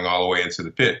 falling all the way into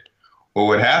the pit. Well,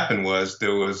 what happened was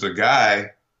there was a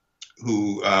guy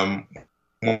who, one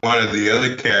of the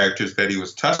other characters that he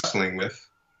was tussling with,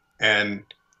 and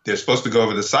they're supposed to go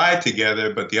over the side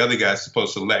together, but the other guy's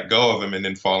supposed to let go of him and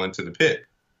then fall into the pit.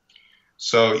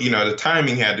 So, the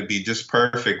timing had to be just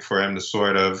perfect for him to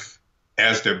sort of,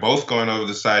 as they're both going over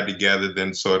the side together,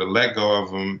 then sort of let go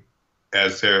of him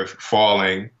as they're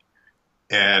falling,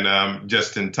 and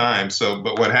just in time. So,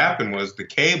 but what happened was the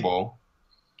cable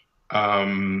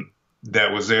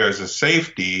that was there as a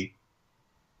safety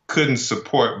couldn't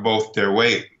support both their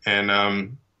weight.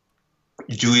 And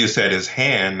Julius had his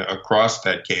hand across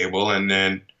that cable, and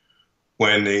then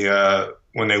when they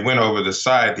went over the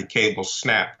side, the cable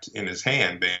snapped in his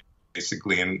hand,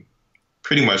 basically, and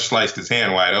pretty much sliced his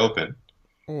hand wide open.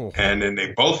 Oh. And then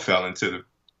they both fell to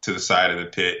the side of the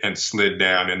pit and slid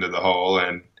down into the hole.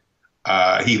 And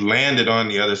he landed on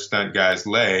the other stunt guy's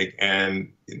leg,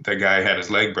 and the guy had his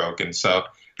leg broken. So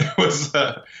it was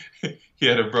one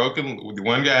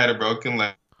guy had a broken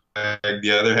leg,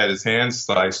 the other had his hand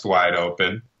sliced wide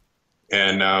open,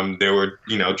 and they were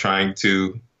trying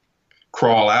to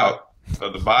crawl out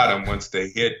of the bottom once they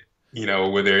hit,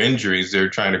 with their injuries. They're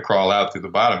trying to crawl out through the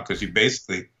bottom because you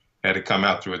basically had to come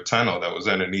out through a tunnel that was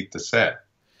underneath the set.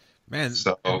 Man,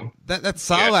 so that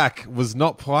Sarlacc was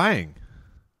not playing.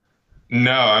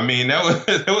 No, I mean,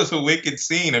 that was a wicked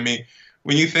scene. I mean,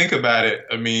 when you think about it,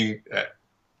 I mean,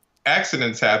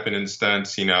 accidents happen in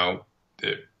stunts,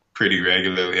 pretty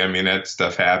regularly. I mean, that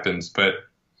stuff happens. But,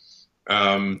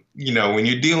 when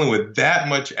you're dealing with that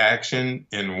much action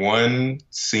in one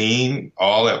scene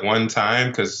all at one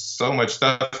time, because so much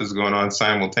stuff is going on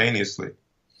simultaneously.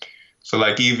 So,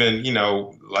 like, even,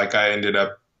 like I ended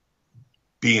up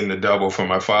being the double for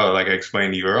my father, like I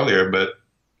explained to you earlier, but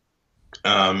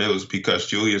it was because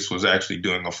Julius was actually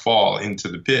doing a fall into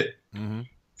the pit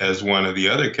as one of the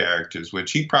other characters,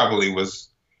 which he probably was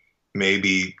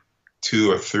maybe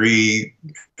 2 or 3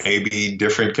 maybe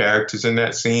different characters in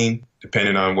that scene,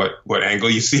 depending on what angle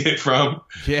you see it from.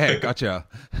 Yeah, gotcha.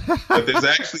 But there's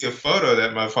actually a photo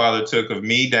that my father took of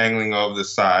me dangling over the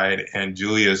side and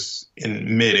Julius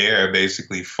in midair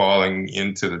basically falling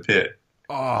into the pit.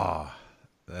 Oh.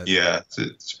 Yeah,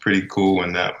 it's pretty cool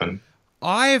in that one.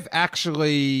 I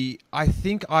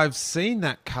think I've seen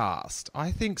that cast.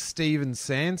 I think Steven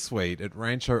Sansweet at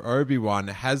Rancho Obi-Wan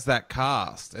has that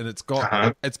cast, and it's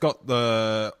got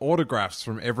the autographs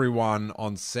from everyone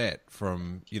on set,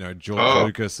 from George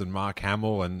Lucas and Mark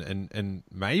Hamill, and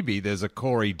maybe there's a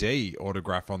Corey Dee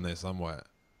autograph on there somewhere.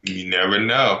 You never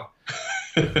know.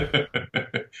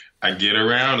 I get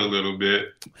around a little bit.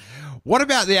 What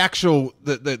about the actual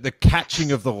the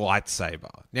catching of the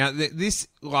lightsaber? Now, this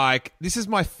is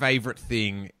my favorite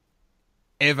thing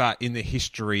ever in the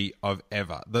history of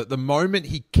ever. The moment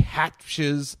he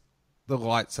captures the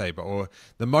lightsaber, or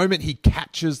the moment he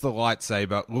catches the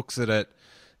lightsaber, looks at it,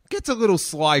 gets a little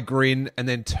sly grin, and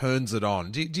then turns it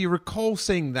on. Do you recall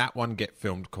seeing that one get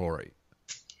filmed, Corey?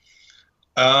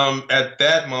 At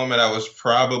that moment, I was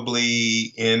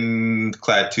probably in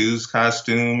Klaatu's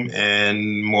costume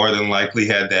and more than likely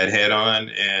had that head on.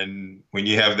 And when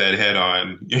you have that head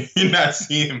on, you're not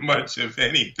seeing much of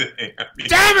anything. I mean,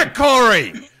 damn it,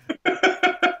 Corey!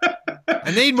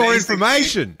 I need more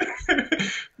information.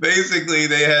 Basically,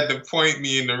 they had to point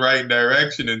me in the right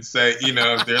direction and say,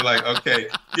 they're like, okay,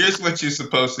 here's what you're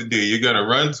supposed to do. You're going to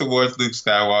run towards Luke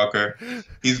Skywalker.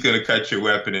 He's going to cut your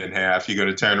weapon in half. You're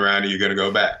going to turn around and you're going to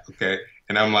go back. Okay.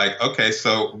 And I'm like, okay,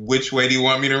 so which way do you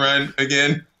want me to run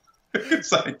again?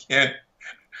 So I can't.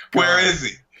 Where is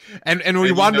he? And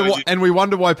we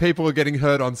wonder why people are getting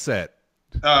hurt on set.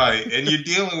 And you're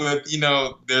dealing with,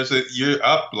 you're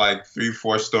up like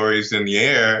 3-4 stories in the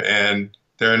air, and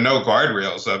there are no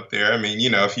guardrails up there. I mean,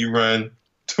 if you run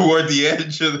toward the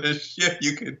edge of the ship,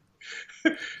 you could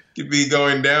be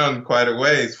going down quite a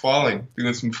ways,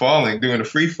 doing a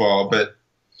free fall. But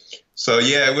so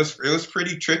yeah, it was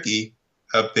pretty tricky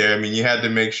up there. I mean, you had to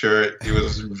make sure it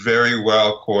was very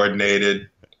well coordinated,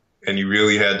 and you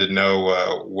really had to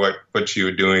know what you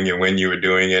were doing and when you were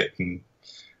doing it.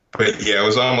 But yeah, it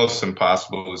was almost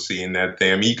impossible to see in that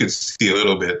thing. I mean, you could see a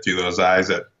little bit through those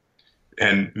eyes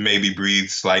and maybe breathe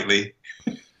slightly.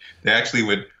 They actually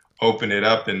would open it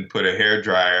up and put a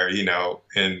hairdryer,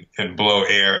 and blow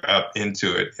air up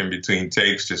into it in between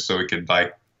takes just so it could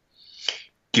like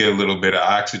get a little bit of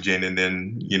oxygen, and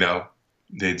then,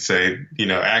 they'd say,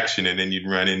 action, and then you'd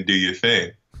run and do your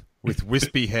thing. With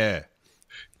wispy hair.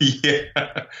 Yeah.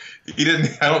 I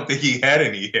don't think he had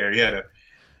any hair.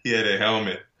 He had a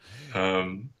helmet.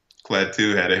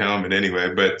 Klaatu had a helmet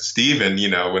anyway, but Steven,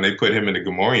 when they put him in the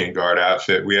Gamorrean guard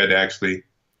outfit, we had to actually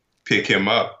pick him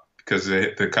up because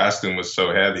the costume was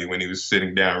so heavy when he was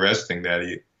sitting down resting that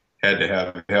he had to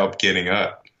have help getting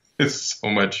up. It's so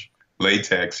much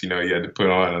latex, you had to put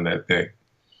on that thing.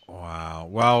 Wow.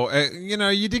 Well,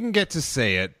 you didn't get to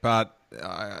see it, but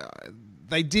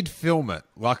they did film it,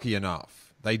 lucky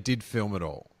enough. They did film it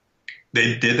all.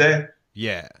 They did that?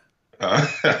 Yeah.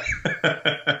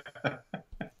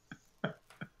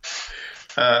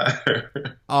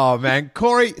 Oh man,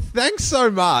 Corey, thanks so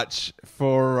much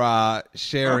for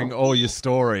sharing all your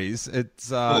stories. It's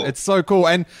cool. It's so cool,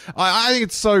 and I think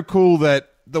it's so cool that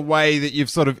the way that you've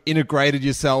sort of integrated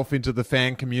yourself into the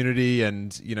fan community,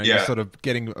 and you're sort of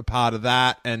getting a part of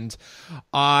that. And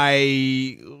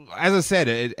as I said,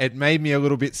 it made me a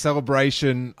little bit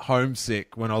celebration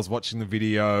homesick when I was watching the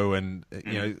video, and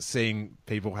seeing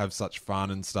people have such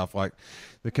fun and stuff. Like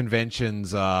the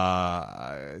conventions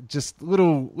are just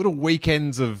little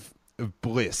weekends of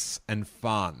bliss and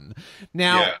fun.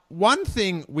 Now, one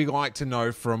thing we like to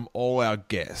know from all our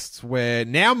guests, where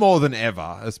now more than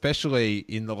ever, especially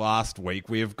in the last week,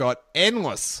 we have got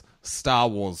endless Star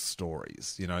Wars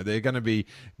stories. They're going to be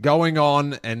going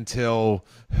on until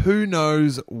who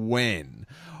knows when.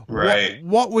 Right.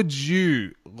 What would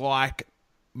you like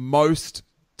most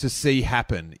to see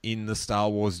happen in the Star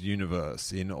Wars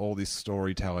universe, in all this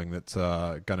storytelling that's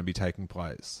going to be taking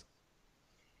place?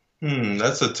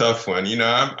 That's a tough one.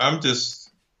 I'm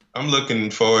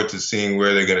looking forward to seeing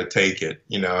where they're going to take it,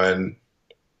 and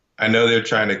I know they're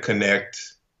trying to connect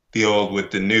the old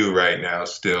with the new right now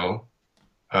still.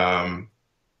 Aside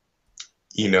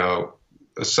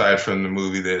from the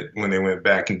movie that when they went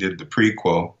back and did the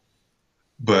prequel,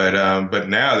 but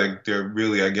now they're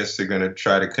really, I guess they're going to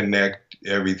try to connect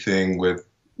everything with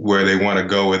where they want to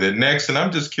go with it next. And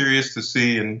I'm just curious to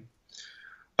see, and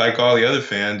like all the other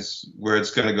fans, where it's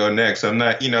going to go next. I'm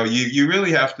not, you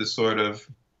really have to sort of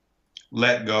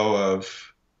let go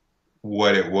of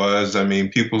what it was. I mean,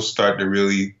 people start to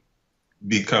really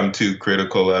become too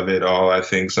critical of it all, I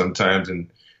think, sometimes, and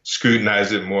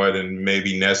scrutinize it more than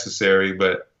maybe necessary.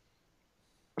 But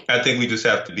I think we just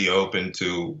have to be open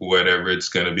to whatever it's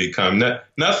going to become.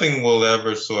 Nothing will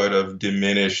ever sort of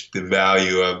diminish the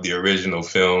value of the original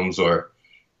films or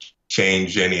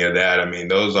change any of that. I mean,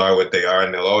 those are what they are,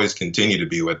 and they'll always continue to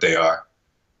be what they are.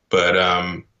 But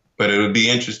it would be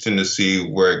interesting to see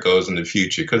where it goes in the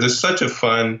future, because it's such a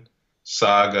fun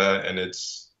saga, and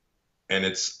it's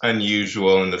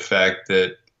unusual in the fact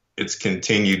that it's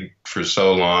continued for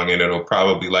so long, and it'll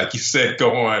probably, like you said,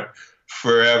 go on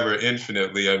forever,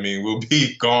 infinitely. I mean, we'll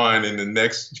be gone, and the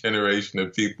next generation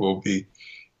of people will be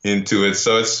into it.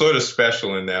 So it's sort of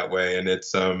special in that way, and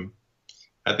it's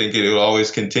I think it will always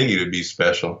continue to be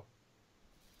special.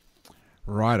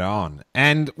 Right on.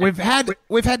 And we've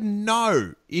had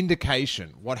no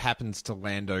indication what happens to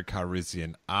Lando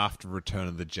Calrissian after Return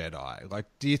of the Jedi. Like,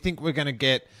 do you think we're going to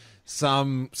get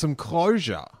some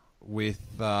closure with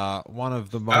one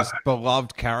of the most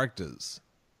beloved characters?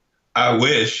 I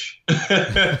wish.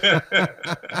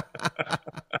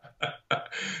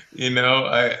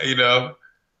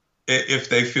 If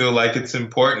they feel like it's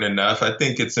important enough, I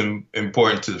think it's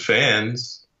important to the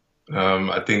fans.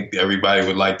 I think everybody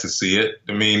would like to see it.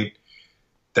 I mean,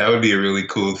 that would be a really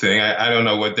cool thing. I don't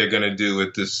know what they're going to do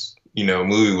with this,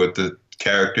 movie with the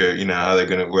character,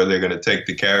 where they're going to take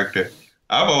the character.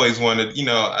 I've always wanted,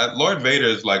 Lord Vader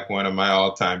is like one of my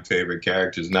all-time favorite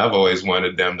characters, and I've always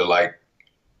wanted them to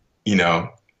he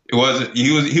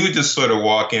would just sort of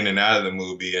walk in and out of the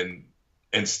movie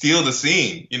and steal the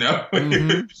scene,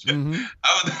 Mm-hmm.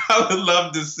 I would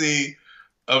love to see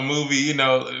a movie,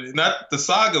 not the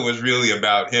saga was really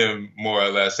about him more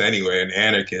or less anyway, and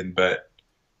Anakin, but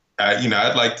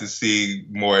I'd like to see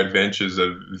more adventures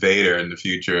of Vader in the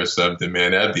future or something,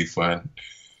 man. That'd be fun.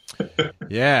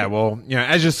 Yeah, well,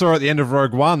 as you saw at the end of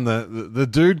Rogue One, the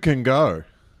dude can go.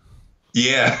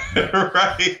 Yeah,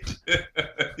 right.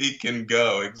 He can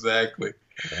go, exactly.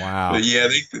 Wow. But yeah,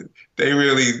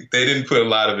 they didn't put a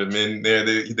lot of him in there.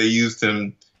 They used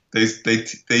him. They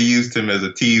used him as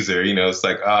a teaser. It's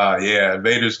like, yeah,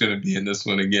 Vader's going to be in this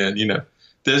one again.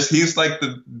 He's like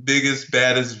the biggest,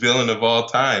 baddest villain of all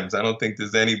times. I don't think there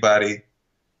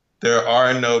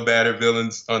are no badder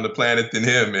villains on the planet than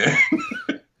him, man.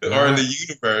 Or in the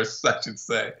universe, I should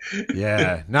say.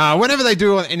 Yeah. No, whenever they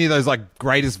do any of those like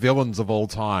greatest villains of all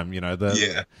time,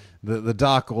 the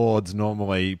Dark Lord's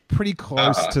normally pretty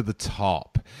close to the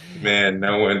top. Man,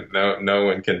 no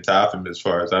one can top him as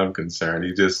far as I'm concerned.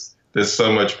 There's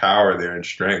so much power there and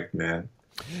strength, man.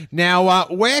 Now,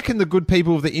 where can the good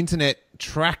people of the internet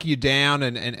track you down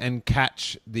and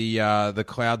catch the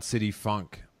Cloud City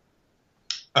Funk?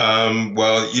 Well,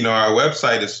 our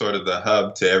website is sort of the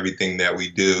hub to everything that we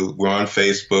do. We're on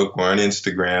Facebook, we're on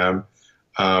Instagram,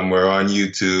 we're on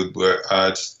YouTube.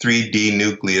 It's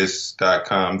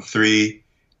 3dnucleus.com,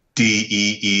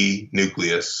 3DEE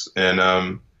Nucleus,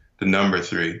 and the number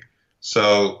 3.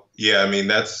 So, yeah, I mean,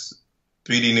 that's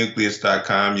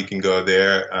 3dnucleus.com. You can go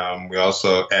there. We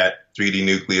also at 3D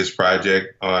Nucleus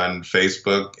Project on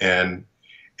Facebook and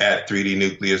at 3D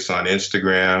Nucleus on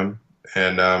Instagram.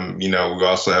 And, we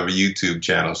also have a YouTube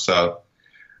channel. So,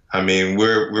 I mean,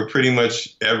 we're pretty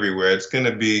much everywhere. It's going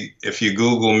to be, if you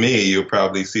Google me, you'll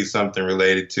probably see something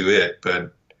related to it.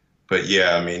 But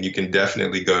yeah, I mean, you can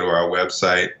definitely go to our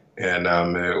website and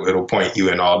it'll point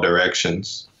you in all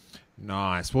directions.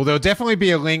 Nice. Well, there'll definitely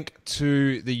be a link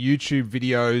to the YouTube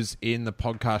videos in the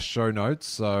podcast show notes.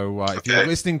 So if you're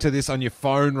listening to this on your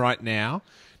phone right now,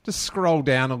 just scroll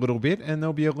down a little bit and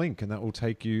there'll be a link, and that will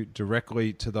take you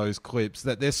directly to those clips.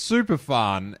 That they're super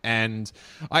fun, and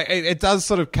it does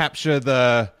sort of capture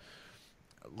the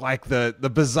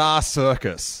bizarre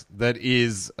circus that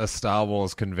is a Star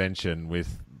Wars convention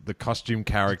with the costume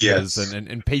characters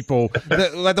and people.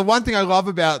 The one thing I love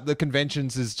about the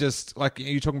conventions is just like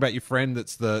you're talking about your friend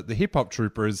that's the hip hop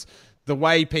trooper, is the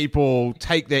way people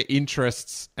take their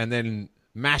interests and then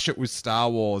mash it with Star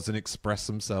Wars and express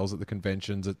themselves at the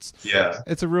conventions.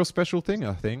 It's a real special thing,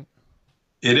 I think.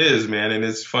 It is, man, and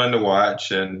it's fun to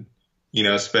watch, and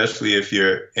especially if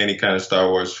you're any kind of Star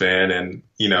Wars fan, and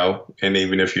and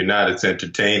even if you're not, it's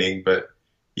entertaining. But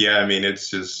yeah, I mean,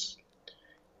 it's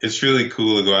really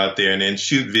cool to go out there and then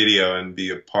shoot video and be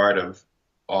a part of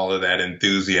all of that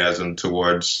enthusiasm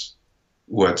towards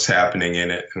what's happening in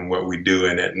it and what we do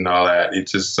in it and all that.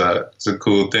 It's just it's a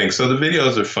cool thing. So the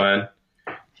videos are fun.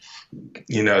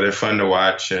 They're fun to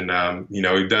watch, and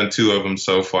we've done 2 of them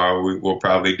so far. We'll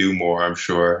probably do more, I'm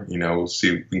sure. We'll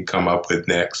see what we can come up with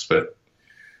next, but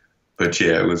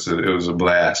yeah, it was a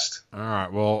blast. All right.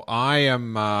 Well, I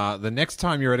am the next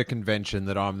time you're at a convention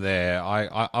that I'm there,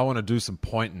 I want to do some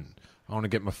pointing. I want to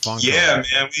get my funk. Yeah, on.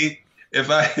 Man. If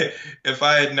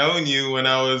I had known you when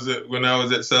I was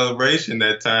at Celebration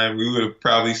that time, we would have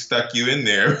probably stuck you in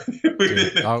there.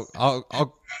 Dude,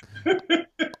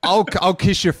 I'll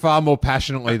kiss you far more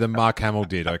passionately than Mark Hamill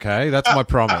did. Okay, that's my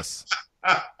promise.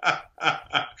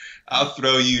 I'll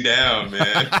throw you down,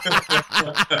 man.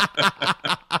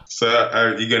 So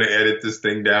are you going to edit this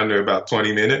thing down to about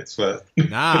 20 minutes? But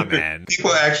nah, man.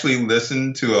 People actually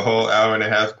listen to a whole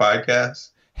hour-and-a-half podcast?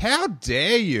 How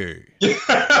dare you?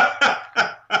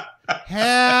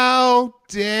 How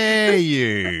dare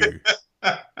you?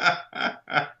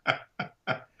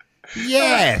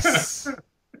 Yes.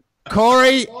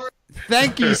 Corey,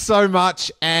 thank you so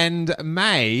much, and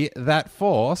may that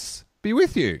force be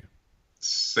with you.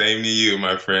 Same to you,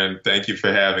 my friend. Thank you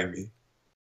for having me.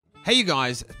 Hey, you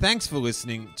guys, thanks for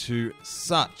listening to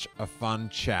such a fun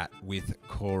chat with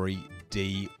Corey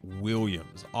Dee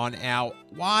Williams on our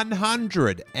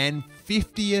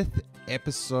 150th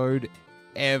episode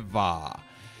ever.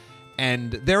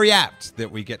 And very apt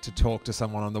that we get to talk to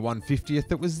someone on the 150th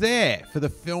that was there for the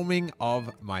filming of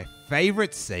my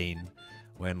favorite scene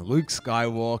when Luke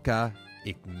Skywalker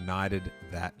ignited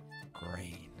that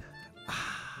green.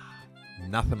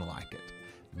 Nothing like it.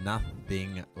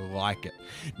 Nothing like it.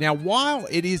 Now, while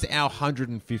it is our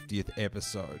 150th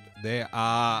episode, there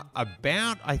are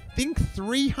about, I think,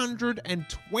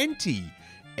 320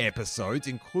 episodes,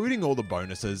 including all the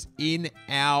bonuses, in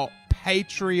our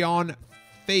Patreon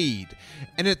feed.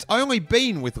 And it's only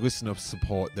been with listener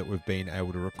support that we've been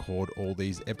able to record all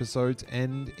these episodes,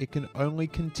 and it can only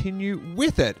continue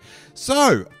with it.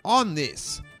 So, on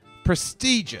this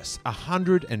prestigious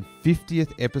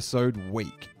 150th episode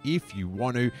week, if you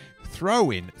want to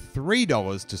throw in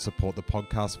 $3 to support the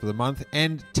podcast for the month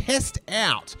and test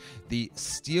out the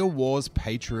Steele Wars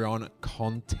Patreon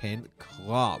Content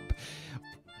Club.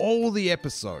 All the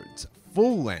episodes,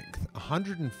 full length,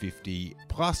 150,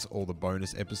 plus all the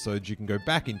bonus episodes. You can go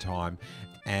back in time,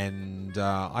 and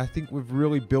I think we've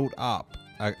really built up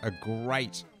a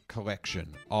great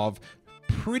collection of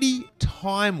pretty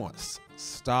timeless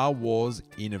Star Wars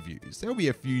interviews. There'll be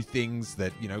a few things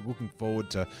that, looking forward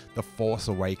to The Force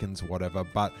Awakens, whatever,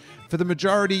 but for the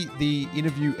majority, the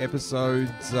interview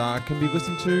episodes can be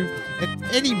listened to at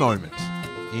any moment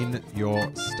in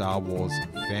your Star Wars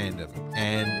fandom.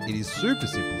 And it is super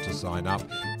simple to sign up,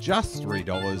 just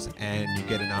 $3, and you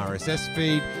get an RSS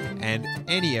feed, and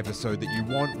any episode that you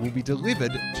want will be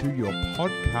delivered to your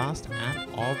podcast app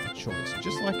of choice,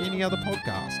 just like any other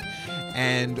podcast.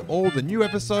 And all the new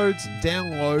episodes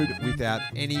download without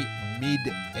any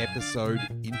mid-episode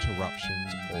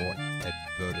interruptions or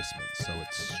advertisements. So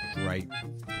it's straight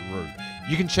through.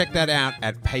 You can check that out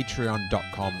at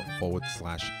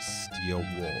patreon.com/Steele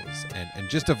Wars. And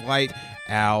just of late,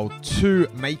 our 2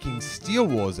 Making Steele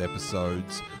Wars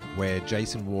episodes, where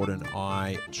Jason Ward and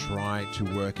I try to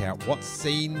work out what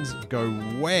scenes go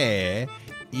where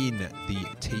in the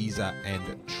teaser and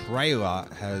trailer,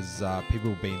 has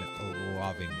people been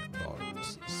loving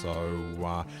those.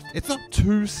 So it's not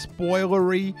too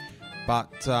spoilery, but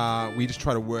we just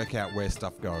try to work out where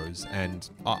stuff goes. And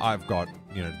I've got,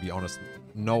 to be honest,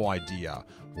 no idea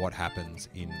what happens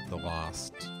in the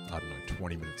last,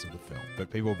 20 minutes of the film.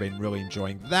 But people have been really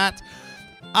enjoying that.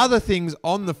 Other things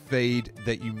on the feed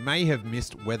that you may have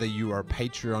missed, whether you are a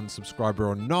Patreon subscriber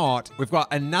or not, we've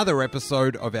got another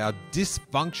episode of our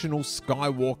Dysfunctional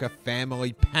Skywalker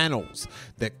Family panels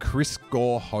that Chris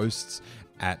Gore hosts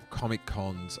at Comic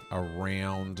Cons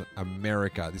around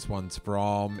America. This one's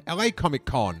from LA Comic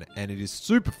Con, and it is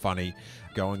super funny,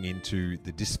 going into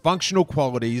the dysfunctional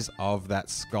qualities of that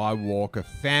Skywalker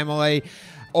family.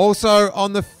 Also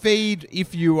on the feed,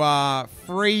 if you are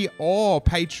free or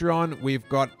Patreon, we've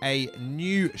got a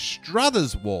new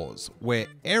Struthers Wars, where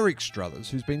Eric Struthers,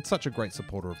 who's been such a great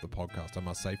supporter of the podcast, I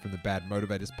must say, from the Bad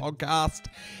Motivators podcast,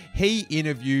 he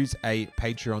interviews a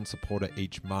Patreon supporter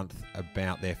each month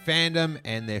about their fandom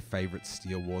and their favorite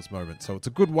Steele Wars moments. So it's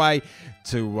a good way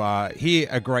to hear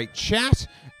a great chat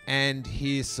and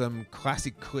hear some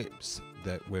classic clips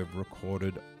that we've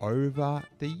recorded over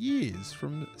the years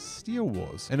from Steele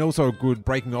Wars. And also a good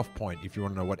breaking off point if you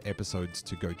want to know what episodes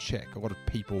to go check. A lot of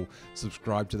people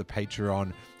subscribe to the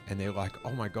Patreon and they're like,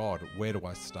 oh my God, where do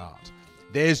I start?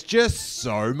 There's just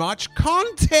so much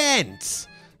content!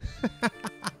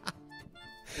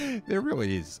 There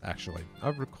really is, actually.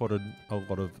 I've recorded a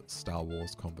lot of Star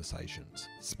Wars conversations.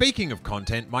 Speaking of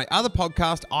content, my other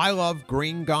podcast, I Love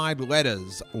Green Guide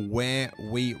Letters, where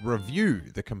we review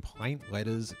the complaint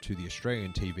letters to the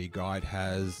Australian TV Guide,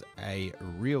 has a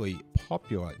really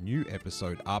popular new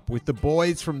episode up with the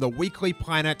boys from the Weekly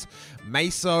Planet,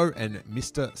 Meso and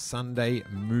Mr. Sunday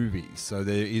Movies. So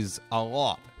there is a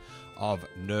lot of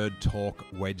nerd talk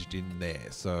wedged in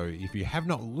there. So if you have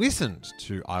not listened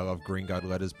to I Love Green Guide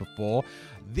Letters before,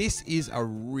 this is a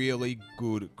really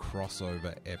good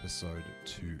crossover episode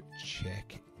to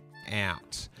check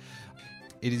out.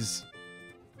 It is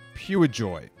pure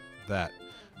joy that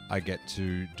I get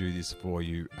to do this for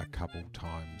you a couple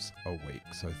times a week.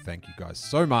 So thank you guys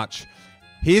so much.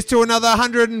 Here's to another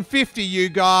 150, you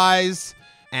guys.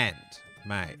 And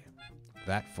may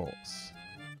that force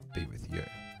be with you.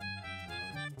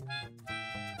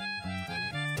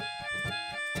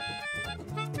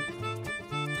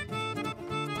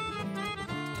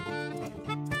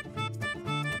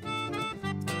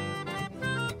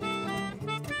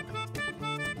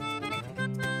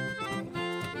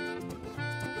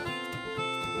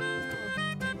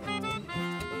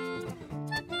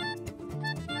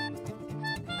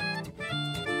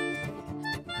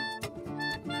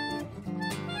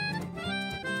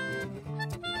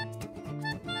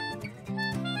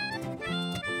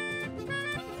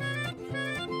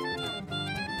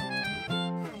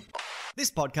 This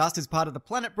podcast is part of the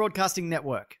Planet Broadcasting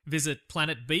Network. Visit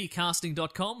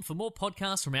planetbcasting.com for more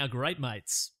podcasts from our great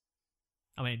mates.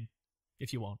 I mean,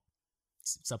 if you want.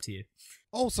 It's up to you.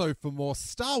 Also, for more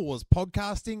Star Wars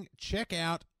podcasting, check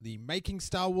out the Making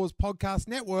Star Wars Podcast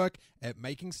Network at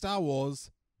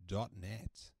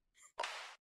makingstarwars.net.